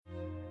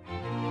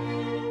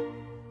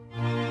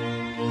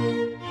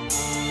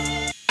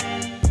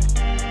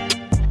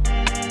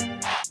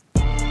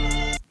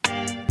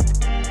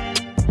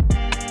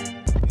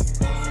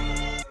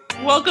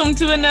welcome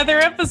to another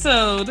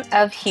episode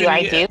of Who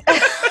I Do.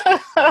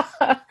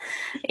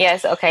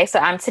 Yes, okay, so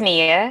I'm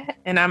Tania.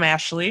 And I'm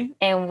Ashley.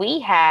 And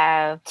we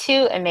have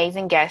two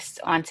amazing guests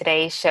on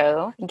today's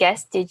show.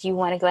 Guests, did you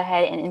want to go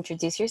ahead and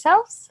introduce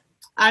yourselves?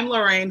 I'm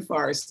Lorraine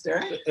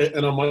Forrester.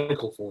 And I'm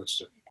Michael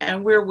Forrester.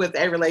 And we're with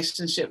A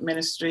Relationship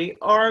Ministry,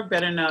 or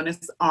better known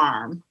as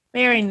ARM.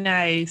 Very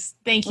nice.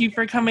 Thank you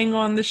for coming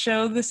on the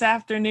show this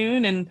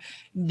afternoon and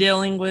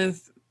dealing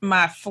with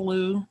my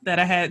flu that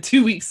I had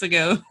 2 weeks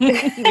ago.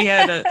 we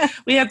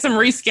had some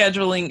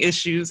rescheduling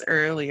issues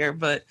earlier,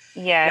 but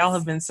yes, y'all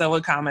have been so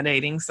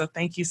accommodating. So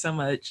thank you so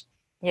much.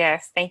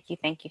 Yes, thank you.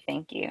 Thank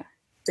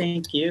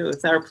you.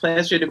 It's our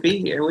pleasure to be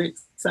here. We're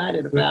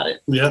excited about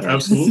it. Yeah,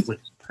 absolutely.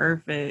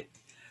 Perfect.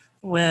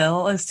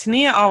 Well, as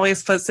Tania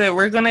always puts it,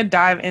 we're going to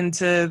dive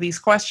into these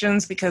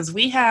questions because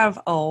we have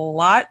a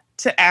lot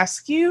to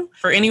ask you.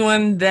 For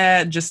anyone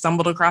that just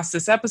stumbled across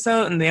this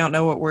episode and they don't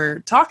know what we're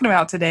talking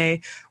about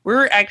today,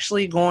 we're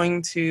actually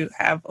going to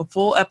have a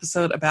full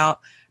episode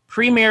about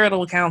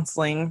premarital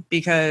counseling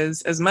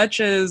because as much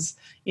as,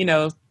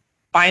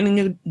 finding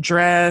a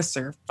dress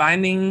or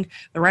finding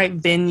the right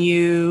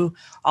venue,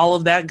 all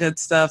of that good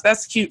stuff,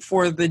 that's cute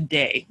for the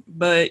day.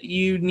 But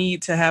you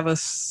need to have a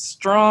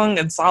strong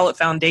and solid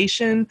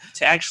foundation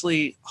to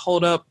actually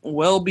hold up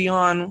well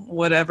beyond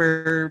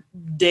whatever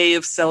day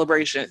of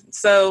celebration.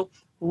 So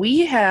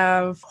we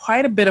have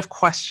quite a bit of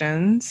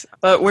questions,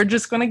 but we're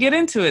just going to get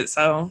into it.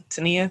 So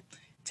Tania,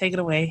 take it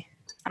away.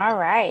 All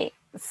right.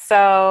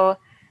 So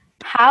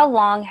how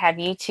long have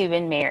you two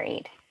been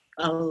married?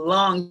 A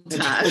long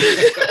time.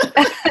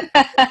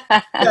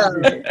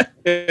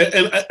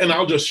 and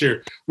I'll just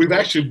share. We've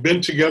actually been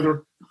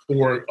together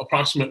for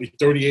approximately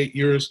 38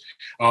 years.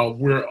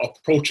 We're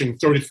approaching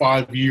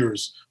 35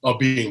 years of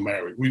being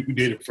married. We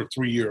dated for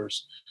 3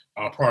 years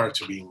prior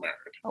to being married.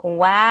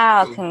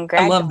 Wow.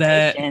 Congratulations. I love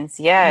that.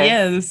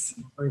 Yes.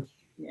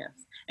 Yes.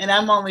 And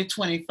I'm only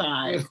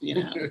 25,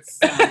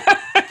 So.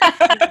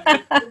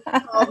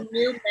 All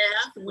new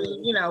math,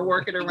 we,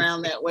 work it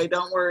around that way.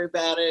 Don't worry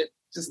about it.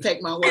 Just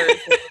take my word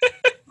for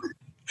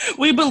it.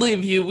 We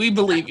believe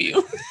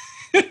you.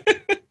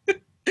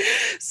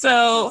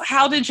 So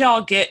how did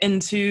y'all get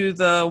into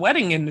the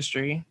wedding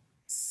industry?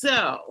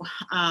 So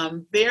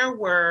there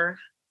were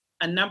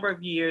a number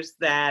of years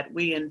that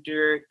we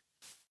endured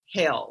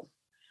hell.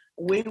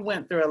 We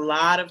went through a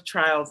lot of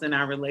trials in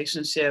our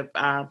relationship,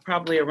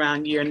 probably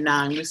around year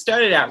 9. We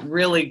started out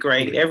really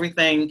great.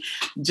 Everybody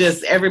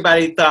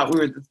thought we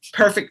were the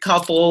perfect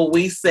couple.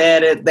 We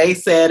said it, they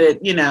said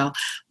it,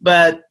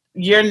 but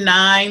year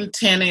 9,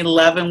 10,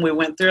 11, we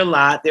went through a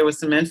lot. There was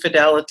some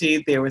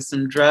infidelity. There was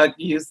some drug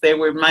use. They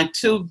were my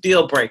 2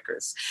 deal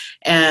breakers.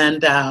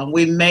 And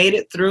we made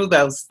it through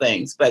those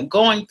things. But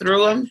going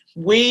through them,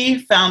 we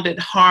found it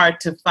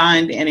hard to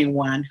find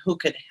anyone who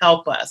could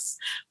help us,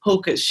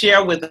 who could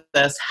share with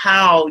us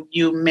how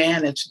you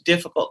manage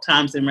difficult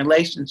times in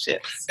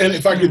relationships. And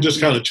if I could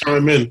just kind of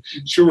chime in,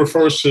 she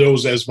refers to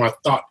those as my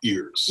thought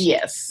ears.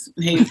 Yes.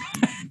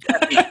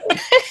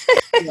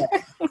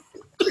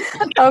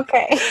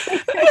 Okay.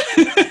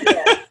 That's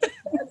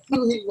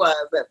who he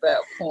was at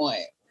that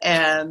point.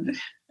 And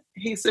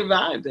he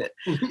survived it.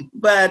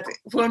 But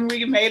when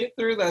we made it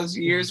through those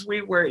years,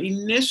 we were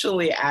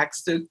initially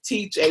asked to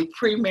teach a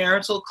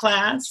premarital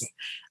class.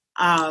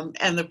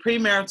 And the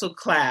premarital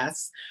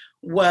class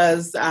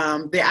was,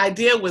 the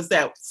idea was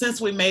that since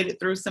we made it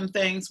through some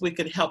things, we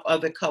could help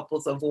other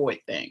couples avoid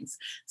things.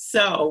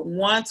 So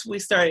once we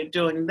started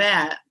doing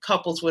that,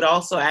 couples would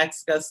also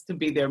ask us to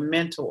be their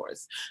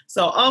mentors.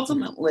 So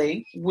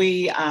ultimately,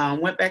 we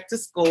went back to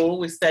school.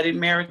 We studied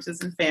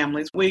marriages and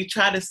families. We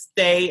try to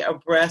stay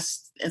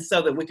abreast and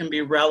so that we can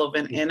be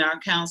relevant in our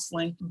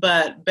counseling.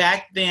 But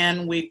back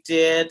then, we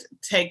did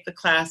take the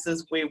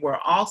classes. We were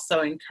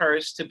also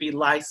encouraged to be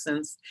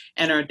licensed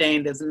and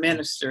ordained as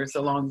ministers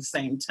along the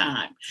same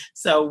time.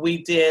 So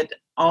we did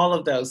all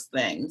of those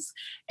things.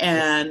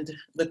 And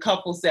the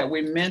couples that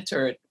we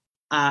mentored,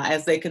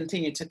 as they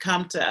continued to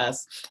come to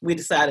us, we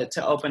decided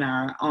to open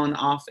our own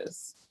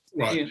office.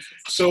 Right. Yes.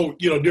 So,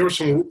 there were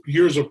some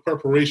years of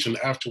preparation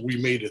after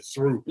we made it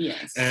through.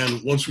 Yes.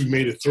 And once we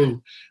made it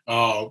through,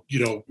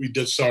 we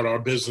did start our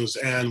business.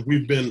 And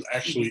we've been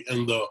actually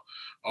in the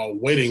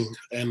wedding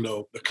and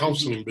the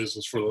counseling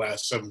business for the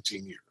last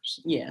 17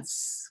 years.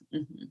 Yes.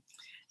 Mm-hmm.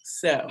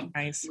 So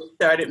nice. We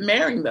started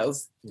marrying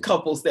those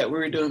couples that we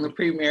were doing the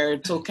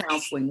premarital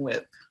counseling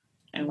with.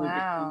 And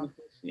wow.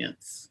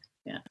 Yes.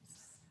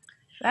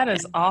 That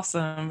is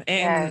awesome.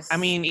 And yes. I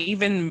mean,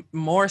 even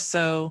more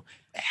so,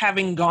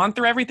 having gone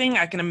through everything,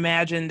 I can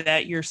imagine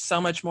that you're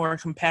so much more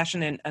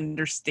compassionate and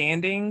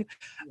understanding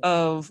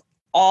of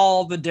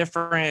all the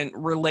different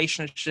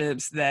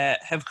relationships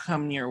that have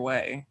come your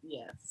way.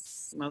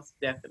 Yes, most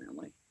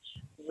definitely.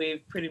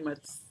 We've pretty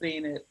much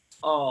seen it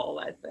all,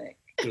 I think.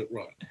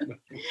 Right.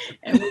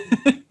 And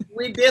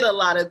we did a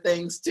lot of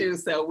things too,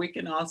 so we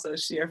can also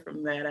share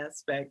from that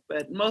aspect.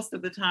 But most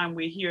of the time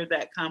we hear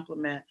that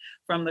compliment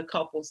from the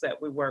couples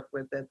that we work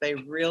with, that they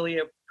really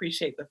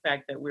appreciate the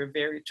fact that we're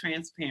very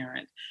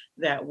transparent,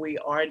 that we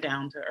are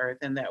down to earth,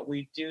 and that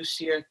we do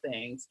share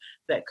things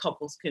that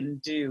couples can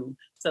do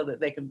so that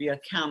they can be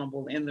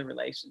accountable in the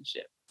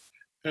relationship.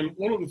 And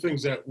one of the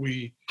things that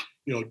we,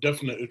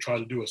 definitely try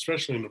to do,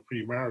 especially in the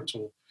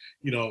premarital,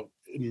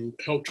 in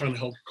trying to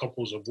help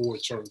couples avoid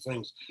certain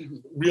things,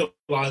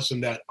 realizing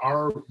that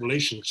our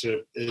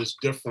relationship is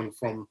different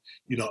from,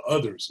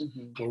 others,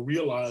 but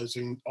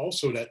realizing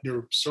also that there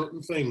are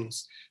certain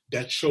things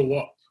that show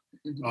up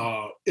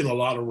in a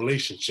lot of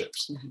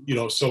relationships,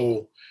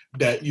 so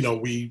that,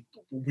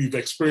 we've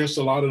experienced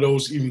a lot of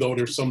those, even though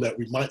there's some that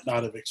we might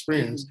not have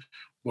experienced,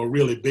 but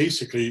really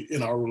basically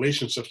in our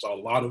relationships, a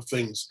lot of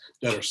things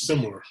that are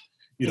similar,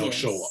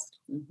 show up.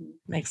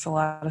 Makes a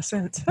lot of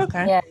sense.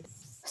 Okay. Yes.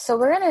 So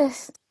we're going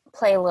to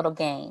play a little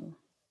game.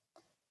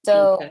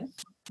 So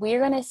we're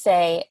going to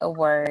say a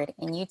word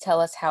and you tell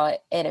us how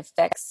it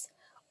affects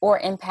or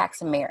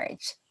impacts a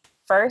marriage.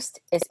 First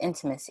is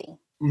intimacy.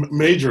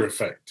 Major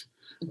effect.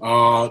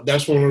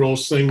 That's one of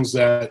those things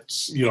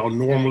that's,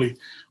 normally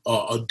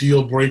a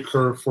deal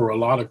breaker for a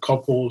lot of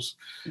couples,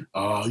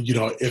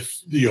 if,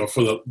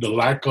 for the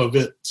lack of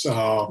it,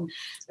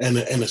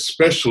 and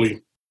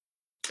especially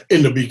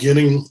in the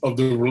beginning of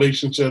the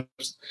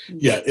relationships,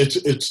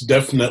 it's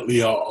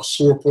definitely a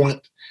sore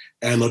point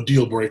and a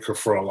deal breaker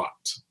for a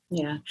lot.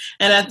 Yeah.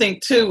 And I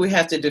think, too, we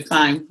have to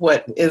define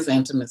what is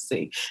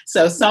intimacy.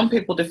 So some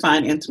people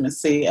define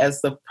intimacy as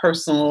the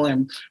personal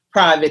and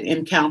private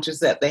encounters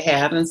that they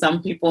have, and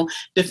some people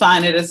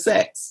define it as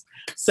sex.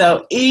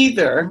 So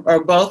either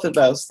or both of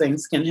those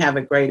things can have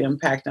a great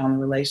impact on a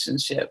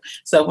relationship.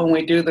 So when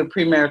we do the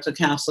premarital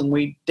counseling,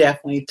 we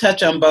definitely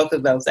touch on both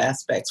of those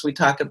aspects. We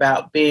talk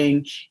about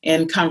being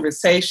in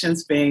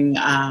conversations, being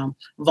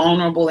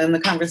vulnerable in the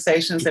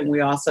conversations, and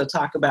we also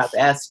talk about the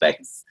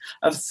aspects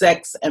of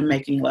sex and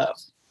making love.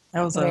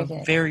 That was a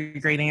very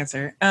great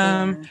answer.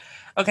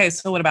 Okay,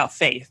 so what about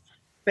faith?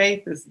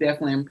 Faith is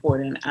definitely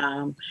important.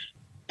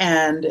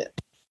 And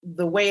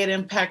the way it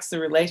impacts the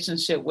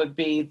relationship would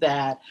be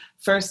that,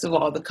 first of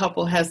all, the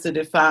couple has to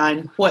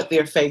define what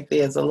their faith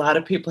is. A lot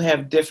of people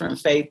have different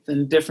faith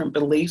and different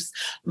beliefs,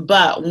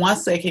 but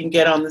once they can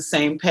get on the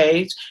same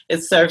page,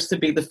 it serves to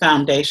be the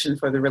foundation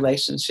for the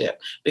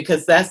relationship,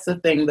 because that's the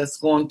thing that's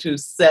going to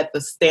set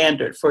the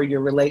standard for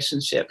your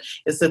relationship.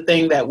 It's the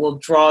thing that will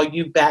draw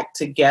you back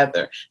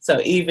together.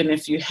 So even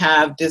if you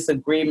have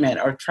disagreement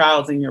or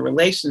trials in your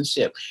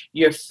relationship,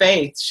 your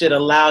faith should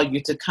allow you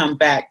to come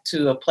back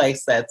to a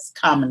place that's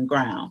common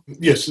ground.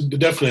 Yes,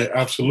 definitely,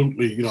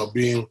 absolutely.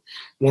 Being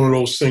one of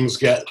those things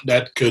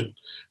that could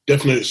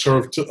definitely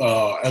serve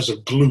to, as a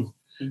glue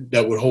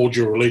that would hold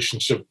your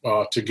relationship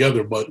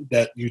together, but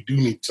that you do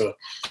need to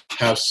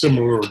have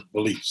similar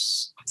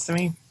beliefs. To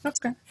me, that's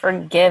good.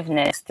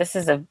 Forgiveness. This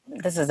is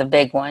a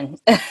big one.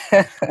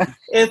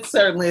 It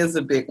certainly is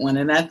a big one.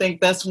 And I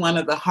think that's one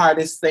of the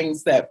hardest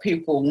things that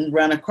people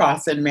run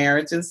across in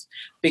marriages,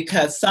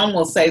 because some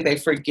will say they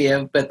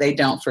forgive, but they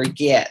don't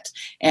forget.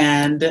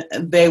 And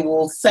they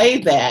will say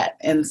that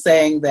and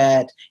saying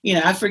that,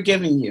 I've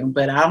forgiven you,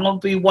 but I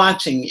won't be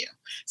watching you.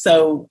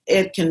 So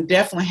it can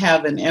definitely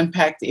have an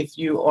impact if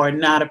you are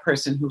not a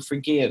person who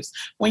forgives.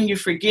 When you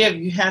forgive,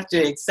 you have to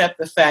accept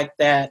the fact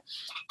that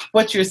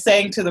what you're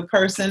saying to the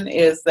person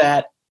is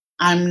that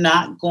I'm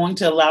not going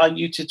to allow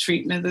you to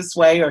treat me this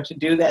way or to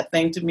do that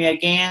thing to me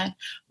again,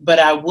 but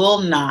I will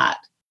not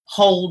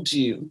hold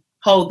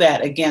that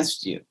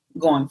against you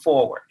going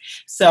forward.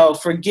 So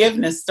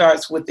forgiveness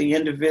starts with the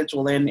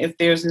individual. And if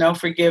there's no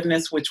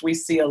forgiveness, which we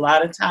see a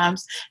lot of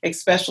times,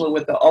 especially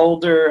with the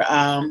older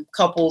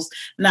couples,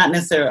 not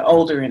necessarily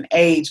older in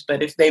age,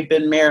 but if they've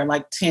been married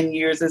like 10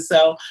 years or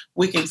so,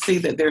 we can see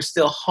that they're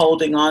still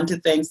holding on to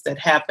things that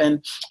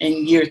happened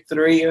in year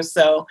 3 or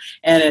so.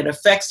 And it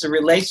affects the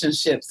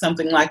relationship,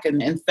 something like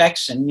an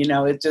infection.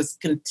 It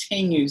just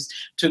continues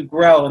to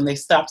grow and they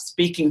stop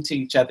speaking to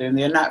each other and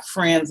they're not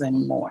friends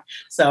anymore.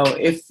 So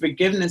if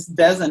forgiveness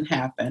doesn't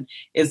happen,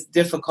 it's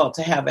difficult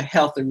to have a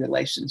healthy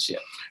relationship.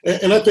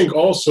 And I think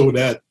also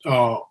that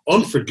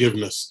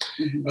unforgiveness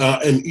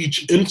and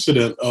each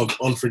incident of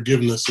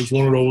unforgiveness is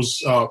one of those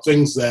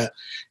things that,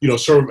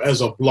 serve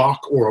as a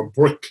block or a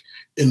brick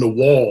in the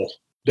wall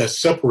that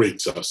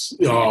separates us,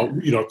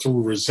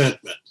 through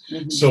resentment.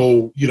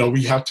 So,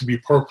 we have to be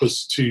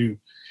purposed to,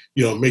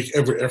 make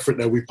every effort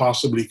that we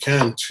possibly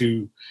can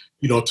to,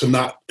 to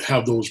not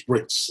have those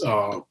bricks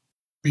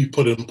be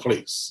put in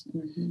place.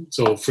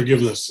 So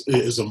forgiveness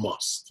is a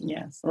must.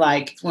 Yes.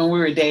 Like when we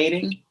were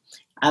dating,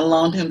 I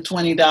loaned him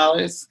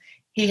 $20.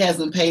 He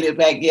hasn't paid it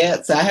back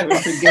yet, so I haven't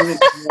forgiven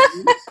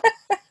him.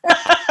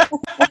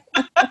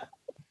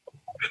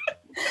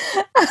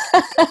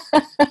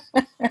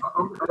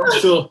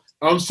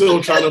 I'm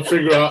still trying to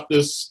figure out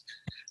this.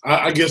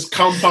 I guess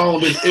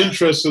compounded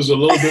interest is a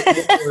little bit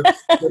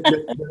more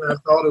than I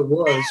thought it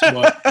was,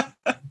 but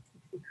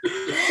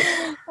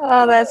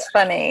Oh, that's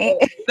funny.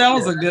 That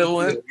was a good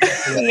one.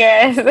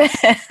 Yes.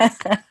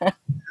 I'll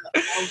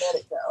let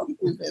it go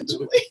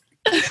eventually.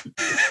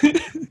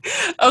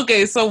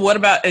 Okay, so what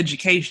about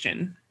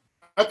education?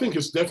 I think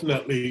it's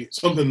definitely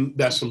something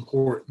that's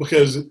important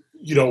because,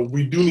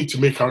 we do need to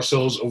make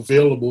ourselves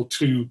available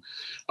to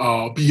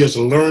be as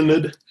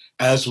learned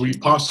as we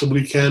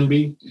possibly can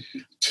be,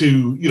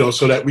 to,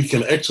 so that we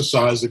can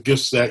exercise the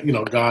gifts that,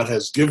 God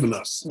has given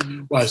us.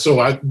 Right. So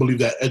I believe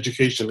that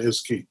education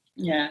is key.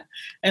 Yeah.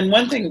 And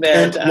one thing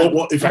that...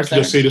 if I could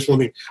just say this one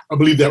thing, I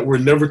believe that we're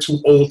never too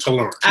old to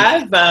learn.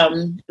 I've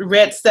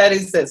read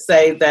studies that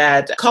say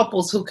that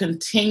couples who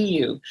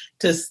continue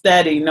to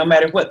study, no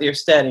matter what they're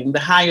studying, the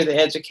higher the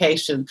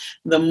education,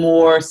 the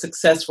more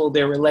successful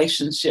their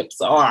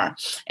relationships are.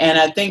 And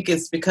I think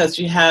it's because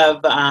you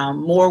have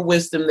more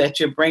wisdom that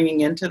you're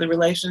bringing into the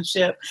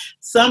relationship.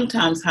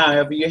 Sometimes,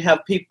 however, you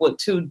have people with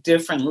two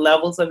different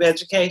levels of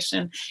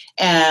education,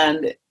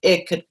 and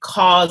it could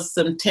cause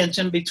some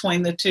tension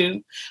between the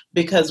two,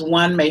 because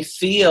one may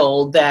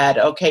feel that,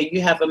 okay,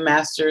 you have a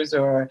master's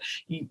or,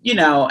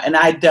 and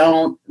I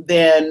don't,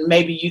 then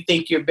maybe you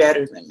think you're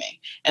better than me.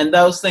 And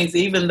those things,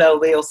 even though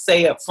they'll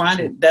say up front,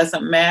 it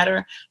doesn't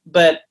matter.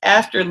 But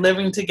after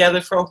living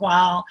together for a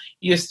while,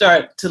 you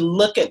start to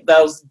look at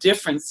those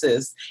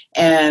differences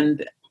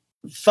and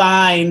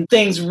find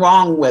things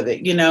wrong with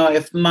it.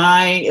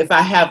 If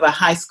I have a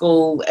high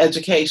school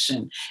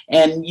education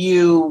and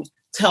you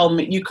tell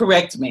me, you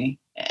correct me,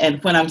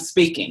 and when I'm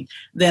speaking,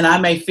 then I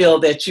may feel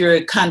that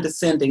you're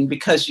condescending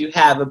because you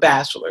have a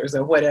bachelor's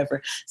or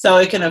whatever. So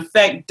it can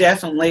affect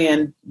definitely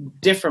in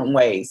different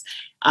ways.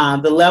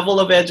 The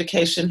level of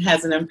education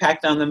has an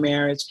impact on the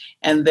marriage,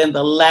 and then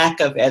the lack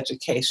of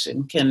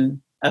education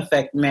can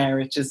affect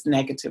marriages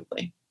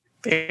negatively.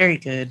 Very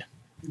good.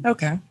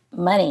 Okay.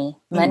 Money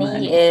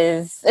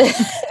is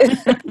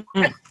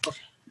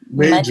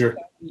major.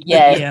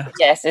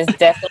 Yes, it's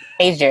definitely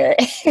major.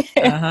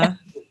 Uh-huh.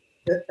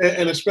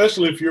 And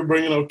especially if you're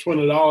bringing up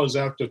 $20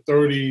 after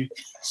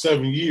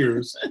 37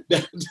 years.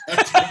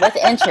 With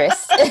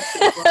interest.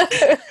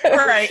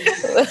 Right.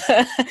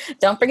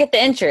 Don't forget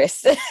the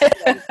interest.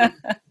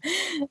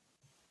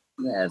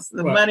 Yes,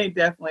 the money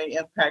definitely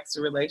impacts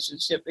the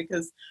relationship,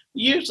 because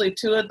usually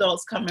two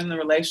adults come in the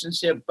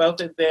relationship,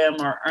 both of them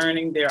are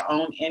earning their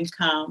own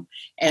income,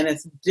 and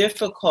it's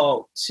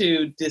difficult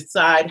to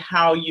decide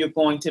how you're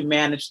going to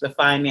manage the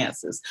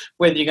finances,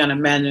 whether you're going to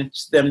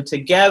manage them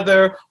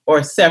together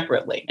or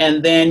separately.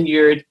 And then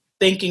you're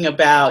thinking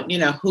about,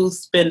 who's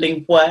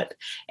spending what,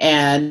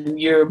 and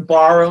you're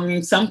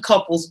borrowing. Some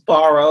couples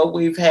borrow.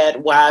 We've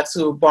had wives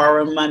who are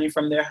borrowing money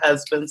from their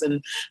husbands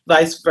and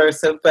vice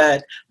versa,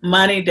 but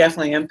money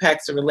definitely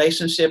impacts the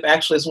relationship.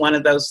 Actually, it's one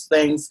of those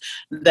things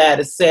that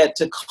is said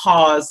to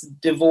cause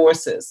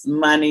divorces.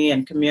 Money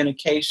and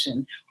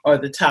communication are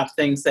the top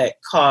things that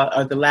cause,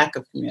 or the lack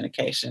of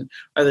communication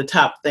are the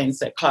top things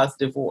that cause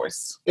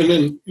divorce. And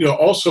then,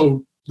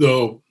 also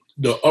the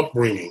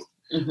upbringing.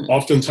 Mm-hmm.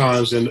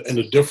 Oftentimes, and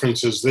the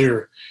differences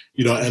there,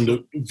 and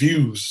the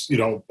views,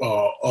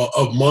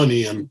 of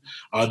money and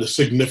the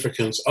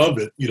significance of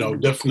it,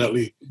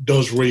 definitely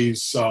does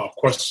raise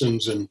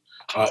questions and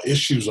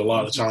issues a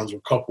lot of times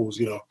with couples,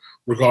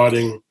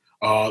 regarding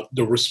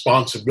the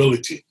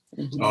responsibility,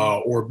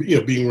 or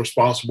being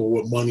responsible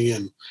with money,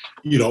 and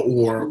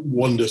or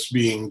one that's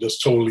being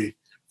just totally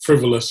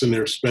frivolous in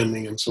their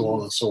spending and so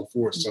on and so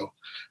forth. So,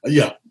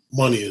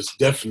 money is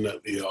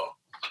definitely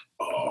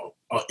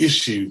a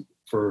issue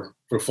for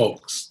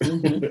folks.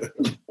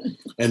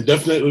 And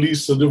definitely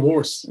leads to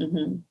divorce.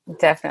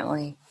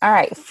 Definitely. All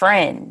right,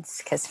 friends,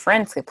 because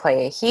friends could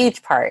play a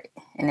huge part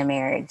in a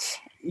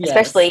marriage. Yes.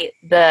 Especially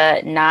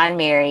the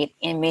non-married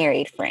and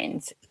married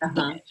friends.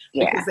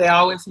 Because they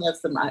always have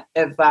some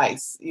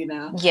advice,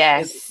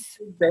 Yes.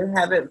 If they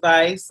have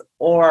advice,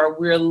 or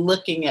we're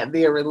looking at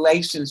their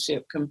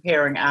relationship,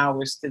 comparing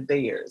ours to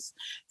theirs.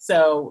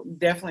 So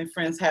definitely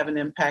friends have an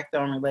impact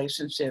on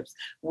relationships.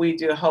 We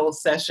do a whole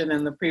session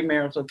in the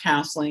premarital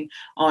counseling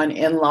on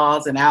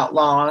in-laws and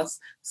outlaws.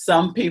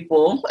 Some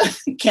people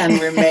can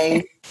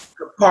remain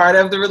part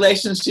of the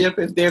relationship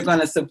if they're going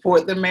to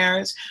support the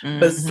marriage,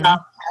 but some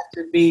have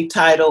to be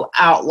titled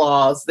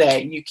outlaws,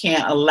 that you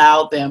can't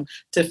allow them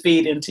to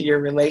feed into your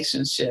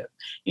relationship.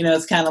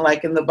 It's kind of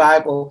like in the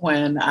Bible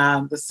when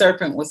the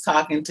serpent was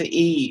talking to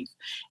Eve,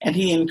 and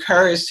he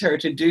encouraged her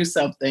to do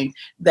something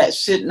that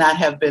should not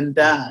have been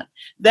done.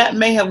 That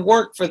may have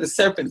worked for the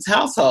serpent's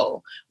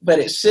household, but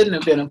it shouldn't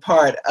have been a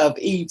part of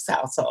Eve's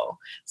household.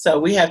 So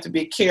we have to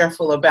be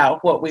careful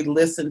about what we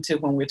listen to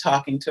when we're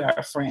talking to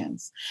our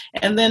friends.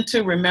 And then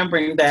too,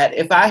 remembering that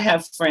if I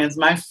have friends,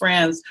 my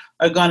friends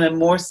are going to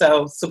more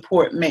so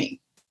support me.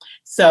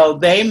 So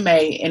they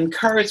may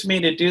encourage me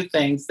to do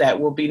things that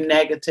will be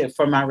negative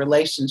for my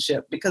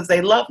relationship because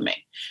they love me.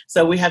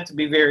 So we have to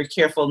be very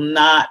careful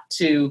not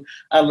to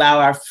allow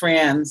our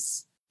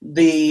friends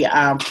the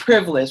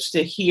privilege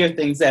to hear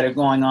things that are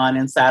going on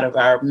inside of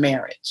our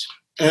marriage.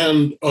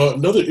 And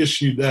another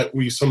issue that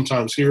we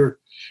sometimes hear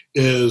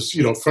is,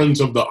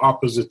 friends of the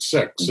opposite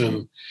sex.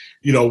 And,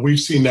 we've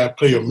seen that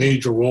play a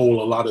major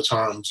role a lot of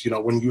times,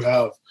 when you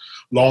have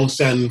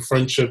long-standing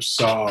friendships,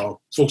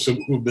 folks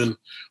who've been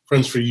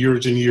friends for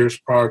years and years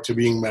prior to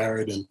being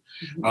married. And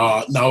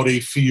now they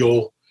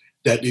feel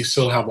that they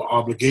still have an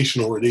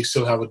obligation or they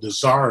still have a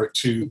desire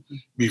to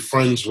be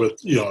friends with,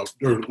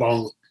 their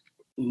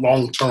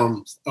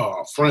long-term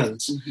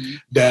friends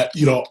that,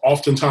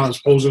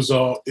 oftentimes poses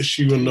a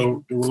issue in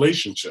the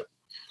relationship.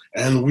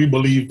 And we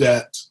believe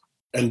that,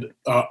 and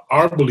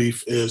our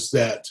belief is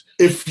that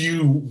if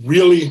you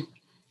really,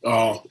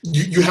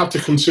 you have to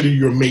consider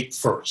your mate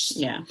first.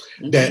 Yeah.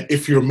 That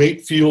if your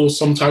mate feels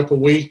some type of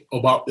way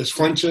about this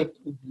friendship,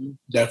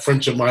 that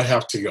friendship might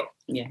have to go.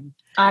 Yeah.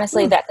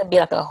 Honestly, that could be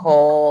like a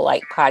whole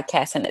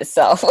podcast in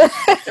itself.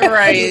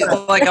 Right.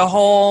 Like a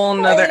whole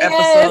nother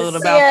episode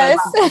about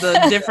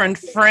the different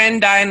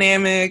friend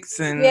dynamics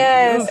and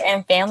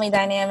and family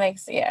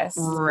dynamics. Yes.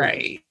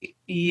 Right.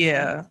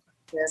 Yeah.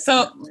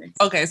 Definitely.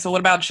 So what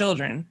about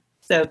children?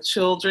 So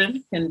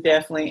children can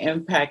definitely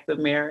impact the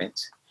marriage.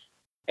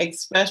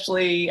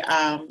 Especially,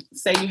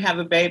 say you have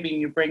a baby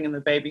and you're bringing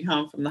the baby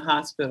home from the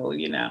hospital,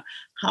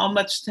 how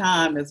much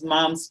time is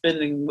mom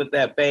spending with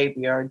that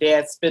baby or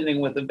dad spending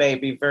with the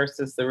baby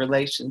versus the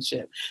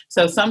relationship?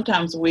 So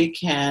sometimes we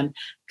can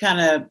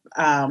kind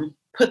of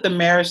put the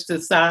marriage to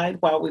the side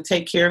while we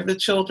take care of the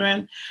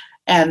children,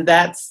 and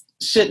that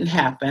shouldn't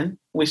happen.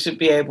 We should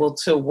be able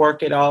to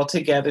work it all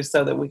together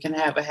so that we can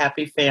have a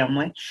happy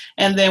family.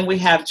 And then we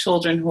have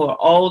children who are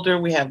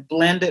older. We have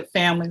blended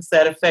families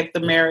that affect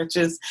the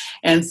marriages.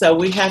 And so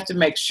we have to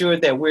make sure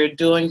that we're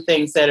doing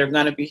things that are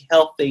going to be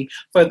healthy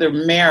for the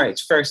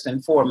marriage first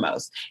and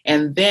foremost.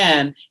 And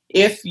then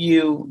if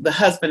the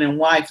husband and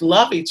wife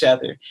love each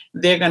other,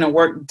 they're going to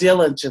work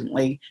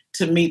diligently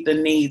to meet the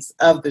needs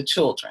of the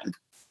children.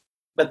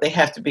 But they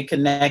have to be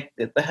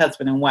connected. The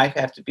husband and wife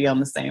have to be on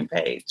the same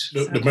page.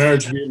 The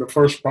marriage being the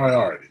first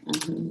priority.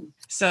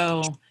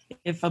 So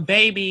if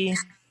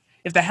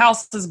the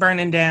house is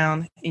burning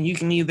down and you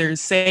can either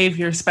save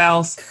your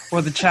spouse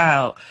or the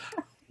child,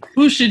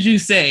 who should you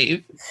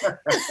save?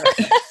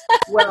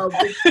 Well,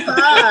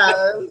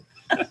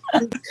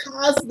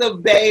 because the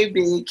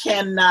baby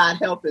cannot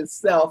help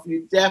itself,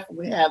 you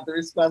definitely have the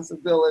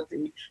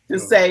responsibility to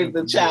save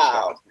the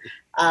child.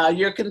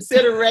 Your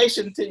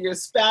consideration to your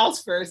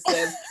spouse first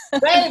says,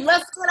 babe,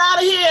 let's get out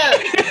of here.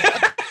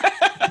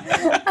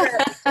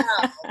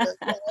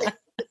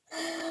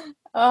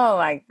 Oh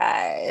my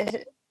gosh.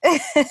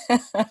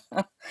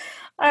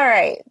 All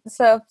right.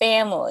 So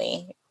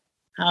family.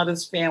 How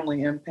does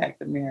family impact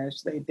the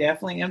marriage? They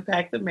definitely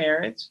impact the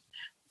marriage.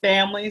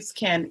 Families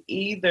can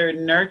either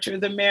nurture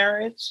the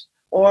marriage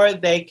or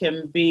they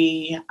can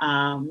be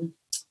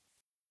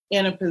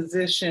in a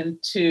position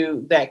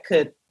that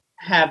could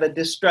have a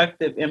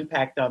destructive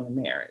impact on the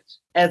marriage.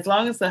 As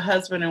long as the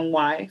husband and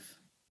wife,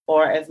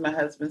 or as my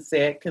husband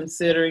said,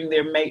 considering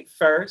their mate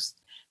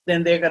first,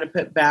 then they're going to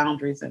put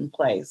boundaries in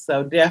place.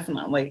 So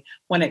definitely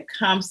when it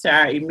comes to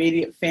our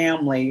immediate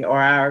family or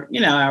our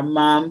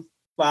mom,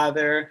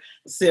 father,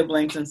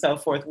 siblings, and so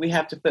forth, we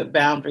have to put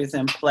boundaries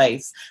in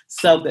place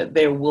so that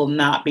there will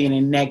not be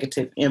any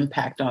negative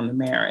impact on the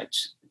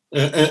marriage.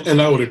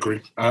 And I would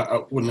agree.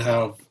 I wouldn't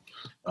have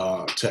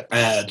to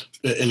add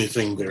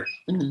anything there.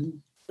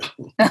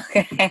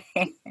 Okay.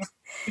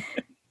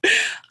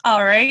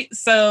 All right.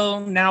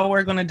 So now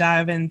we're going to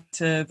dive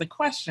into the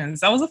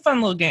questions. That was a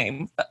fun little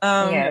game.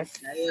 Yes,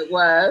 it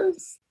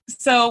was.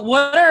 So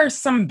what are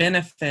some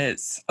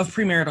benefits of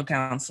premarital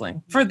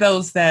counseling for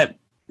those that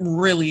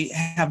really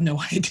have no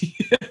idea?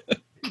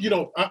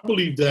 I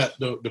believe that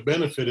the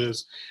benefit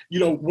is,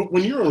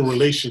 when you're in a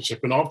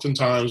relationship, and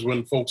oftentimes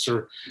when folks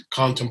are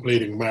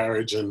contemplating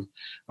marriage and,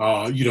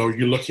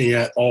 you're looking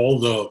at all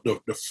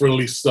the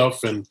frilly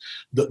stuff and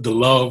the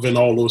love and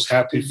all those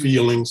happy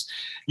feelings,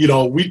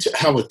 we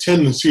have a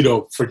tendency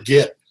to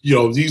forget,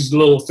 these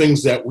little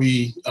things that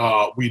we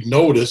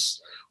notice,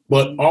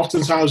 but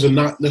oftentimes are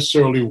not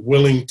necessarily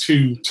willing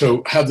to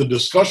have the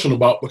discussion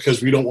about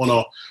because we don't want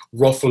to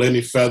ruffle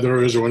any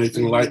feathers or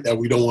anything like that.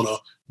 We don't want to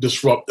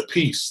disrupt the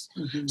peace.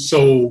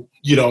 So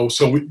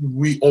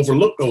we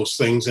overlook those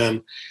things.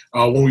 And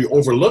when we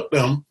overlook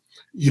them,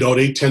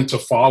 they tend to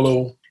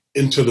follow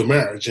into the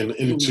marriage and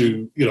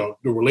into, the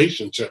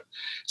relationship.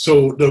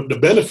 So the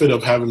benefit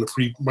of having the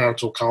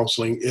premarital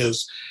counseling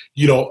is,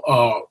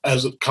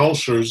 as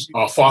counselors,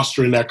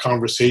 fostering that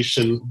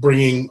conversation,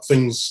 bringing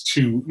things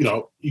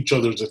to, each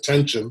other's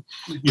attention,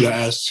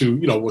 as to,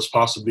 what's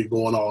possibly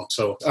going on.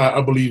 So I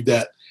believe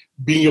that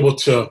being able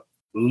to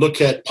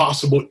look at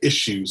possible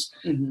issues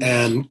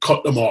and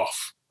cut them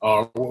off.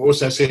 What's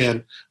that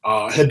saying?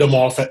 Head them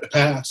off at the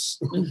pass.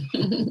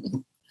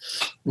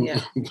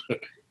 Yeah,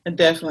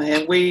 definitely.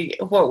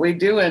 And what we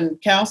do in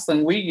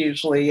counseling, we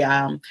usually,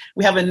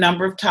 we have a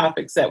number of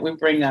topics that we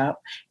bring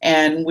up,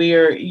 and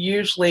we're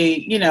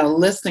usually,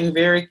 listening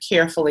very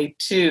carefully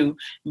to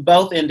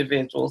both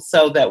individuals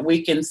so that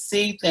we can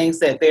see things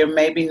that they're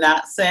maybe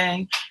not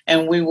saying,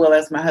 And we will,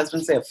 as my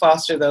husband said,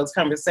 foster those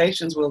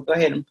conversations. We'll go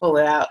ahead and pull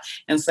it out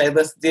and say,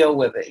 let's deal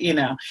with it, you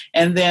know.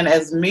 And then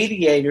as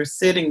mediators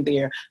sitting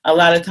there, a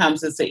lot of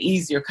times it's an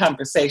easier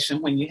conversation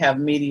when you have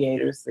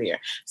mediators there.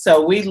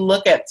 So we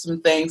look at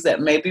some things that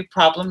may be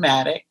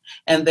problematic,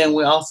 and then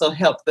we also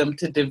help them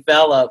to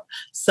develop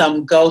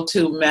some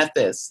go-to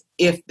methods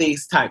if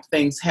these type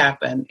things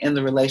happen in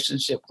the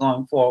relationship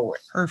going forward.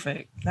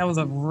 Perfect. That was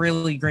a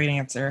really great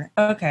answer.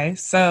 Okay,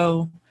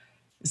 so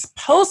is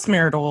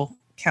postmarital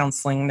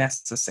counseling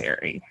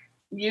necessary?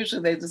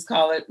 Usually they just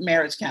call it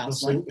marriage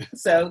counseling.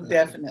 So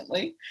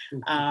definitely.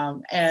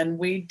 And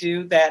we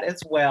do that as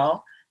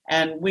well.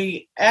 And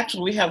we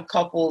have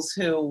couples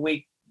who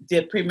we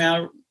did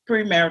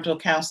premarital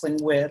counseling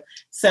with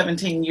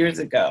 17 years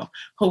ago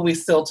who we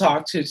still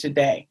talk to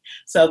today.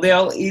 So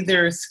they'll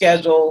either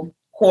schedule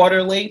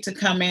quarterly to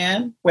come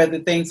in, whether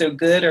things are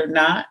good or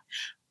not,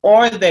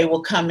 or they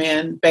will come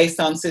in based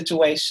on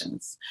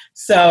situations.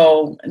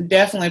 So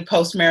definitely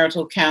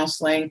postmarital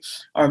counseling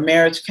or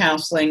marriage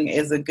counseling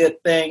is a good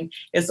thing.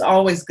 It's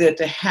always good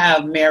to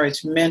have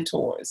marriage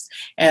mentors.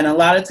 And a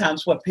lot of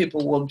times what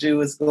people will do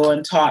is go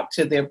and talk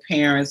to their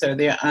parents or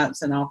their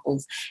aunts and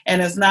uncles.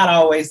 And it's not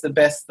always the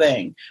best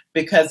thing,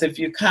 because if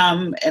you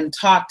come and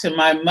talk to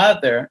my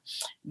mother,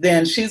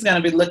 then she's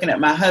going to be looking at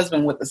my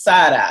husband with the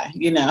side eye,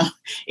 you know.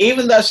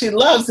 Even though she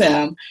loves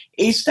him,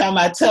 each time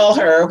I tell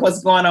her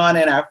what's going on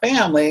in our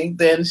family,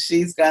 then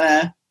she's going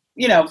to,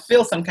 you know,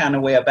 feel some kind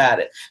of way about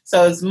it.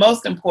 So it's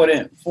most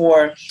important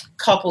for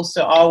couples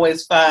to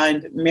always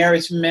find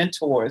marriage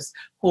mentors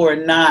who are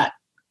not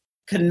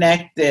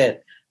connected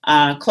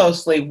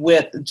closely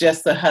with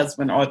just the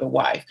husband or the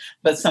wife,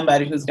 but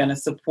somebody who's going to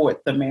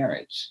support the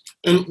marriage.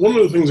 And one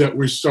of the things that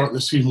we're starting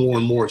to see more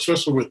and more,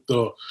 especially with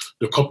the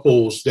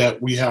couples that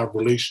we have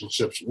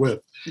relationships with,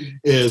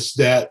 is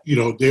that, you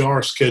know, they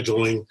are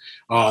scheduling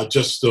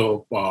just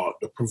the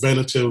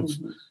preventative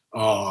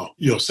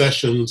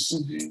sessions,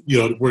 you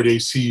know, where they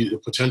see the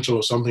potential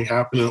of something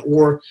happening,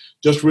 or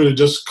just really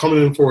just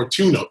coming in for a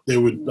tune-up, they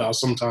would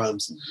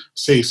sometimes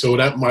say. So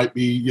that might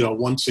be, you know,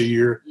 once a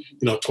year,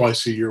 you know,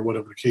 twice a year,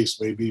 whatever the case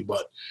may be.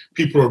 But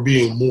people are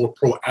being more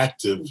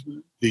proactive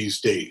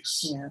these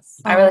days.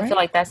 Yes, I really feel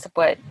like that's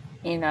what,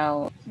 you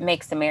know,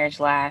 makes the marriage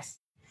last,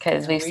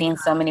 because we've seen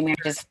so many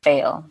marriages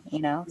fail, you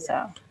know,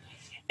 so.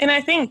 And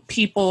I think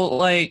people,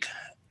 like,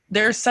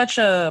 there's such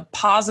a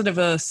positive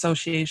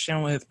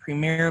association with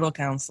premarital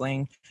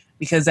counseling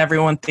because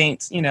everyone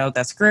thinks, you know,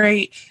 that's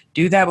great,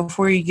 do that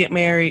before you get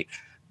married.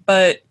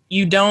 But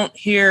you don't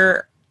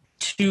hear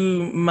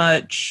too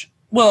much.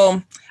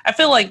 Well, I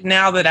feel like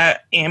now that I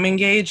am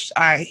engaged,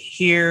 I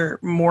hear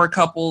more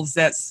couples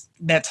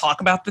that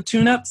talk about the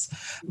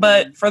tune-ups.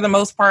 But for the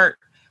most part,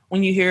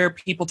 when you hear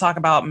people talk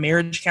about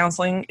marriage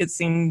counseling, it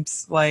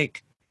seems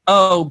like,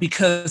 oh,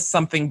 because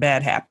something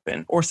bad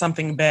happened or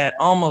something bad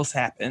almost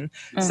happened.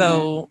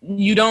 So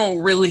you don't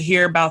really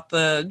hear about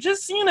the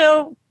just, you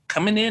know,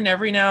 coming in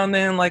every now and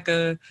then like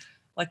a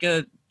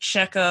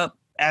checkup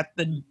at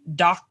the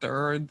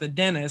doctor or the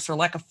dentist, or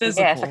like a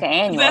physical. Yeah, it's like an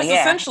annual. That's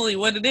essentially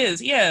what it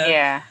is.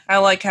 Yeah. I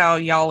like how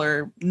y'all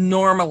are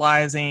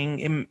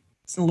normalizing and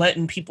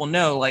letting people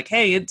know, like,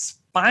 hey, it's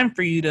fine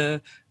for you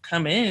to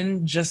come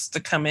in just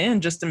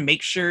to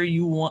make sure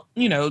you want,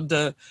 you know,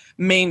 to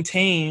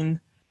maintain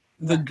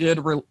the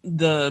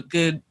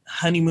good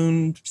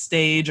honeymoon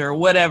stage or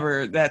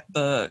whatever that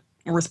the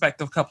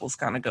respective couples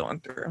kind of going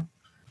through.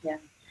 Yeah.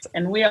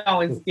 And we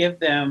always give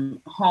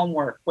them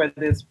homework,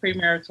 whether it's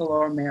premarital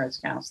or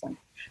marriage counseling.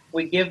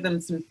 We give them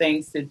some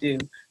things to do.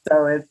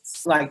 So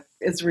it's like,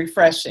 it's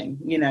refreshing.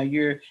 You know,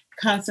 you're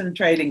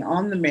concentrating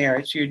on the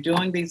marriage, you're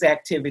doing these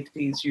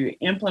activities, you're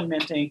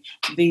implementing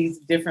these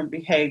different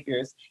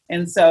behaviors.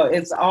 And so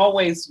it's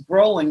always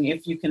growing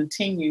if you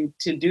continue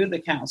to do the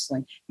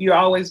counseling. You're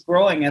always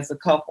growing as a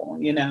couple,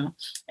 you know.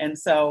 And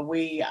so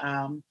we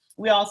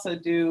also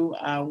do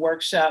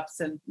workshops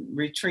and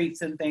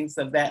retreats and things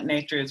of that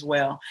nature as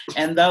well.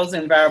 And those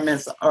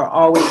environments are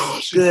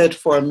always good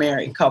for a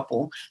married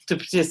couple to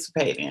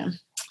participate in.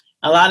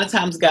 A lot of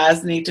times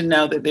guys need to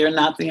know that they're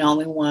not the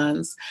only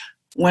ones.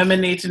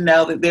 Women need to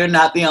know that they're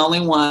not the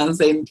only ones.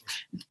 They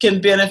can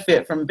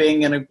benefit from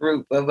being in a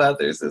group of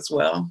others as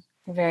well.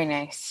 Very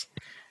nice.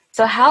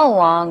 So how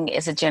long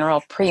is a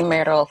general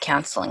premarital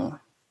counseling?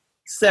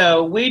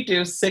 So we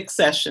do 6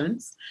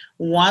 sessions.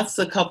 Once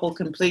a couple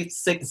completes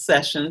 6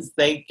 sessions,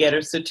 they get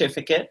a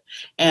certificate.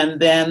 And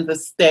then the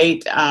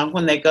state,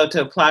 when they go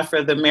to apply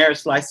for the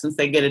marriage license,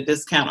 they get a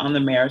discount on the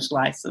marriage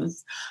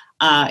license.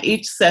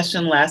 Each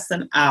session lasts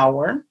an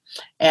hour.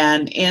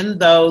 And in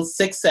those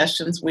 6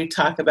 sessions, we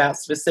talk about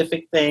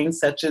specific things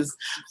such as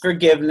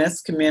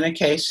forgiveness,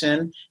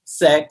 communication,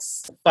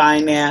 sex,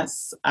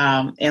 finance,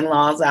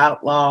 in-laws,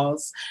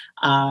 outlaws,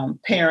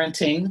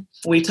 parenting.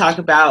 We talk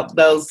about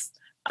those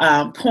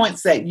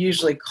points that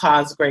usually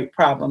cause great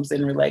problems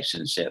in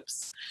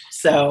relationships.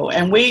 So,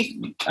 and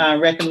we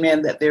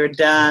recommend that they're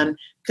done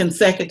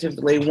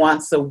consecutively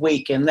once a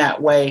week, and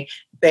that way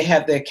they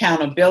have the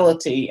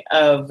accountability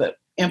of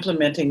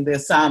implementing the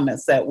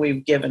assignments that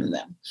we've given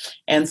them.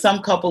 And some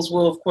couples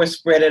will, of course,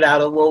 spread it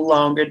out a little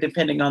longer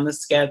depending on the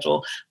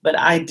schedule, but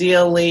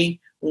ideally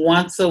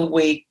once a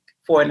week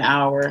for an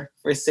hour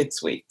for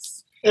 6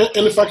 weeks.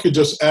 And if I could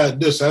just add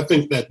this, I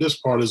think that this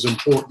part is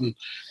important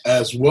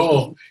as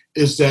well,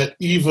 is that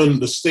even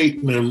the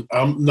state, and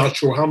I'm not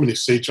sure how many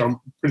states, I'm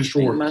pretty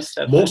sure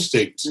most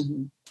states,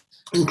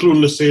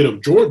 including the state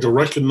of Georgia,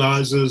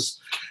 recognizes,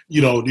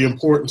 the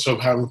importance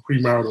of having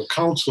premarital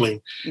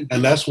counseling.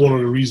 And that's one of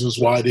the reasons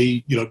why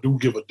they, do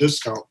give a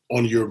discount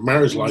on your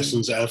marriage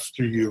license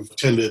after you've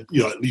attended,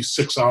 at least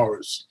 6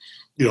 hours,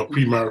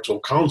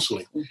 premarital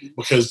counseling.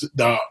 Because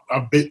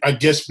I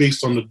guess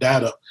based on the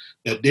data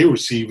that they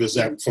receive is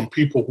that from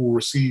people who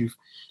receive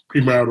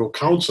premarital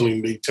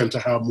counseling, they tend to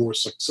have more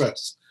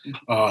success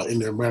in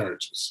their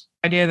marriages.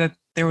 Idea that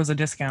there was a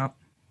discount.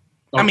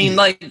 I mean,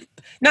 like,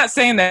 not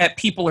saying that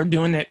people are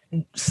doing it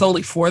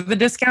solely for the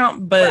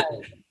discount, but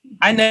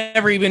I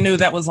never even knew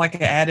that was like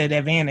an added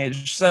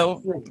advantage.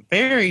 So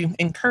very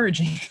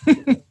encouraging.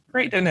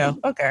 Great to know.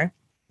 Okay.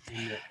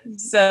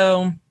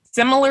 So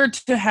similar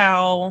to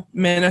how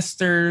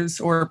ministers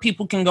or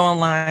people can go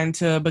online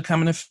to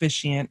become an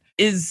officiant,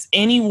 is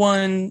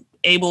anyone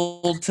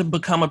able to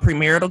become a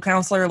premarital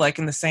counselor like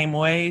in the same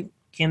way?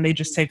 Can they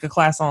just take a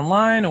class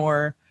online,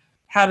 or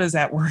how does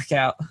that work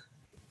out?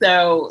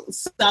 So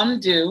some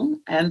do,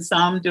 and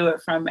some do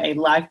it from a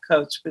life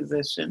coach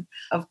position.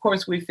 Of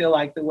course, we feel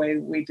like the way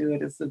we do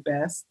it is the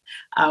best.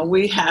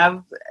 We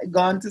have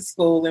gone to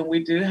school and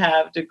we do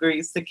have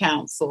degrees to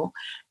counsel.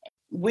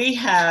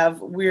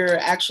 We're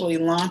actually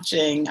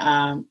launching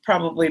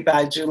probably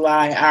by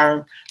July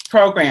our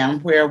program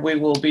where we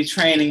will be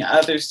training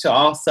others to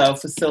also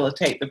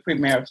facilitate the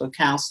premarital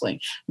counseling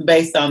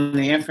based on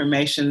the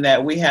information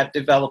that we have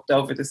developed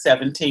over the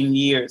 17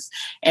 years.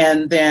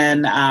 And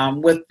then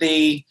with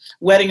the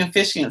wedding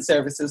officiant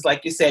services,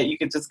 like you said, you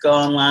could just go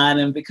online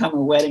and become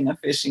a wedding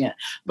officiant.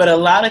 But a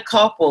lot of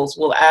couples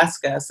will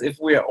ask us if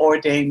we're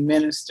ordained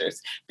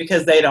ministers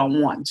because they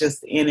don't want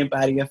just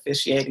anybody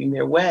officiating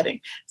their wedding.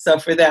 So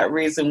for that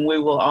reason, we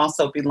will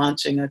also be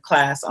launching a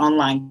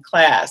online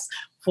class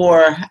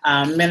for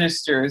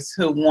ministers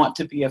who want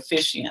to be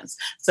officiants.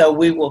 So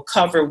we will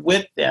cover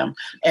with them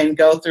and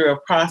go through a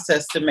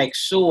process to make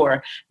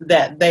sure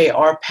that they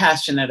are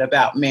passionate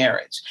about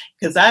marriage.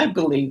 Because I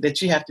believe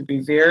that you have to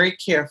be very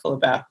careful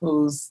about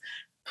who's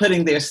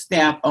putting their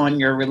stamp on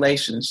your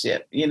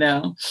relationship,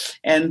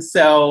 And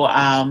so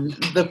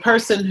the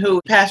person who's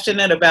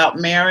passionate about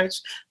marriage,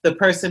 the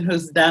person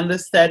who's done the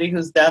study,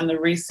 who's done the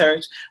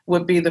research,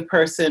 would be the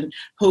person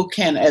who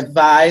can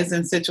advise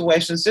in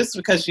situations. Just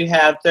because you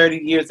have 30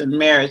 years in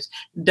marriage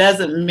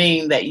doesn't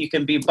mean that you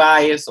can be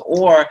biased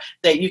or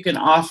that you can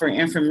offer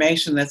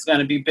information that's going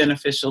to be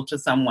beneficial to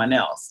someone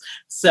else.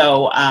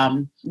 So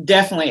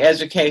definitely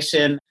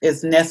education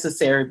is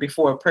necessary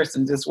before a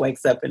person just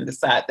wakes up and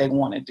decides they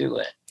want to do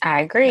it.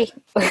 I agree.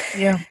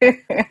 Yeah,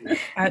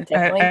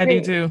 I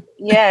do too.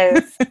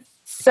 Yes.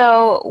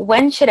 So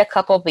when should a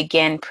couple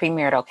begin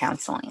premarital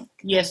counseling?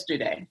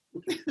 Yesterday.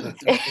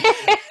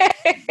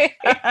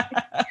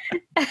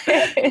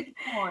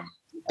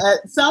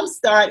 Some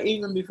start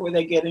even before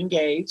they get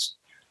engaged,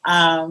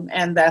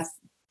 and that's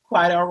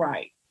quite all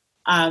right.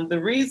 The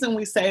reason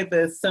we say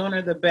the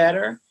sooner the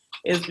better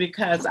is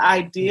because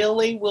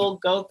ideally we'll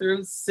go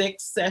through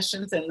 6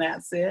 sessions and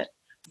that's it.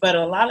 But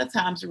a lot of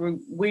times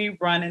we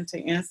run into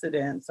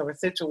incidents or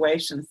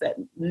situations that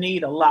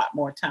need a lot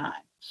more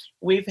time.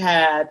 We've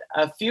had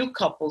a few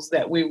couples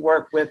that we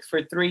work with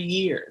for 3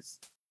 years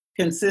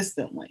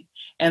consistently.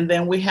 And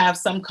then we have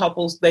some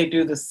couples, they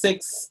do the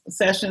 6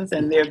 sessions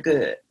and they're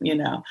good,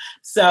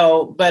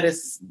 So, but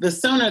it's the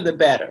sooner the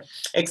better,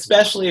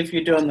 especially if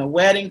you're doing the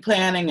wedding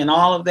planning and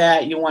all of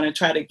that. You want to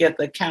try to get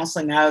the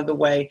counseling out of the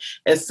way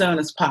as soon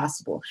as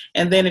possible.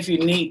 And then if you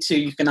need to,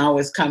 you can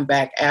always come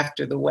back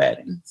after the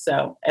wedding.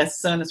 So as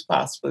soon as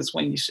possible is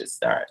when you should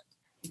start.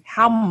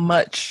 How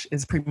much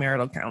is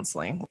premarital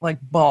counseling, like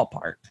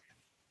ballpark?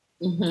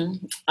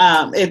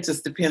 It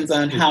just depends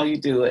on how you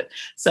do it.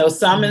 So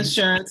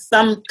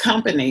some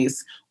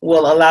companies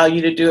will allow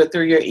you to do it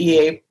through your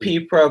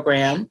EAP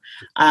program.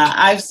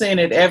 I've seen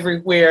it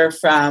everywhere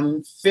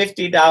from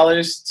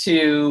 $50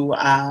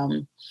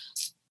 to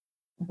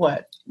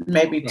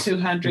maybe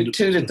 $200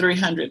 to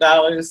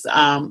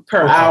 $300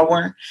 per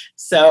hour.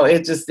 So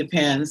it just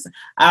depends.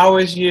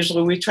 Ours,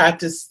 usually we try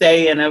to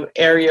stay in an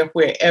area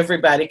where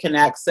everybody can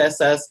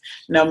access us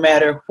no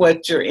matter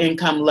what your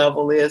income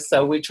level is.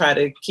 So we try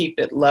to keep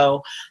it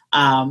low.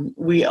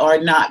 We are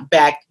not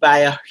backed by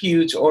a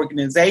huge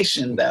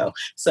organization though.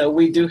 So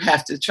we do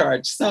have to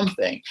charge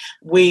something.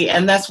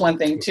 And that's one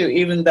thing too,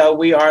 even though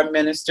we are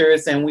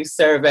ministers and we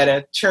serve at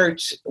a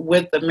church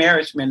with the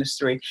marriage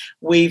ministry,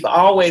 we've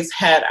always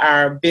had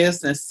our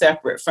business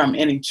separate from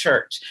any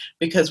church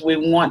because we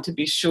want to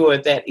be sure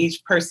that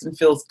each person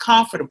feels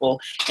comfortable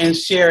in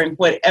sharing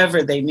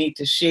whatever they need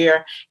to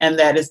share and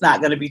that it's not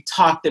going to be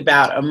talked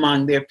about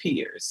among their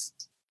peers.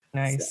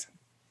 Nice.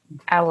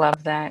 I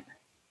love that.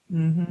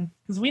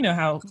 Because we know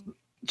how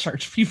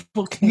church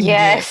people can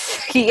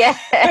yes. Yes.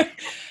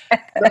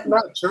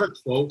 Not church,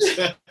 folks.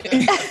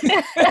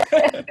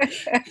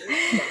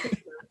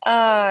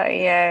 Oh,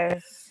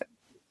 yes.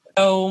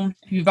 So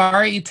you've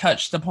already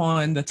touched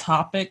upon the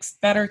topics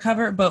that are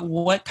covered, but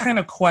what kind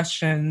of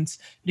questions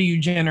do you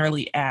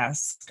generally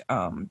ask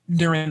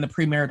during the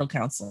premarital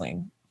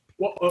counseling?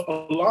 Well,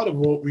 a lot of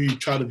what we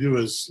try to do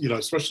is,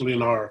 especially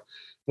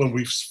when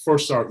we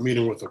first start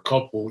meeting with a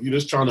couple, you're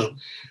just trying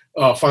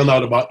to find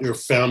out about their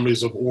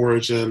families of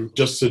origin,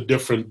 just the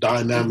different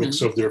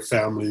dynamics of their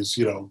families,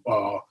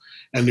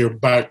 and their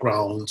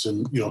backgrounds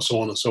and,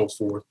 so on and so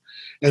forth.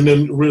 And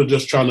then really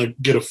just trying to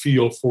get a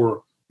feel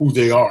for who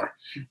they are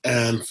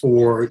and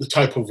for the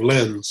type of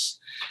lens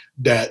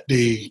that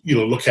they,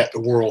 look at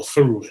the world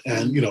through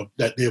and,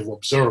 that they've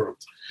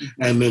observed.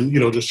 And then,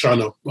 just trying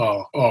to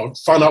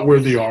find out where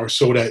they are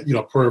so that,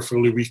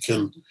 prayerfully we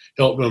can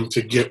help them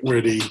to get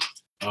where they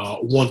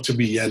want to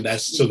be, and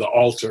that's to the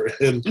altar,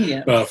 and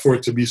for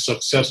it to be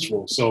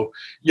successful. So,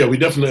 we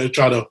definitely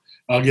try to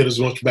get as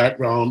much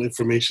background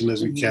information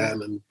as we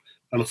can and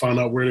kind of find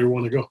out where they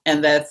want to go.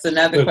 And that's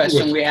another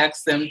question. We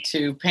ask them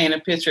to paint a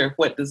picture of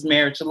what does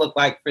marriage look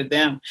like for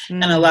them.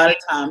 And a lot of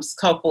times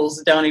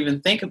couples don't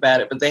even think about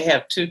it, but they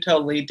have two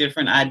totally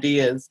different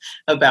ideas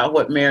about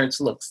what marriage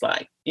looks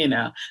like,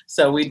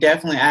 So we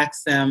definitely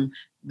ask them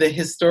the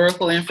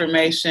historical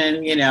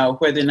information,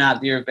 whether or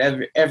not there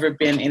have ever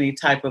been any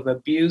type of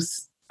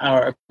abuse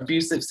or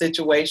abusive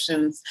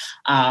situations.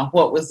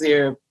 What was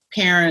their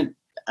parent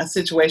a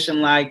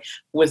situation like?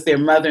 Was their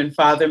mother and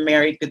father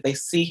married? Did they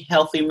see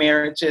healthy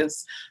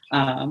marriages?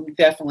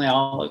 Definitely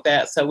all of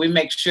that. So we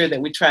make sure that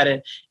we try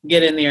to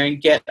get in there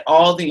and get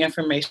all the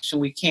information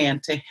we can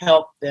to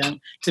help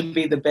them to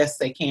be the best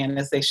they can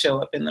as they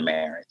show up in the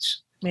marriage.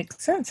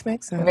 Makes sense.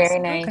 Very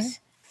nice. Okay.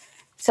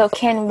 So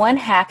can one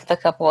half of the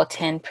couple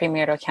attend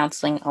premarital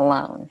counseling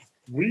alone?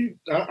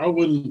 I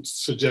wouldn't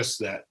suggest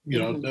that,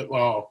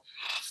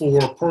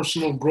 for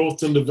personal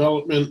growth and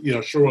development,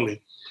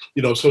 surely,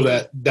 so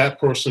that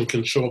person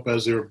can show up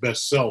as their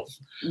best self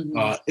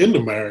in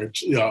the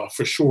marriage,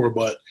 for sure.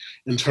 But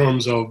in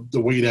terms of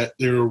the way that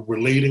they're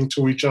relating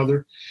to each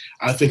other,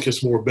 I think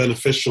it's more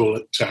beneficial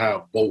to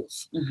have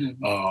both,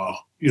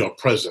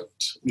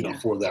 present,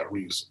 for that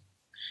reason.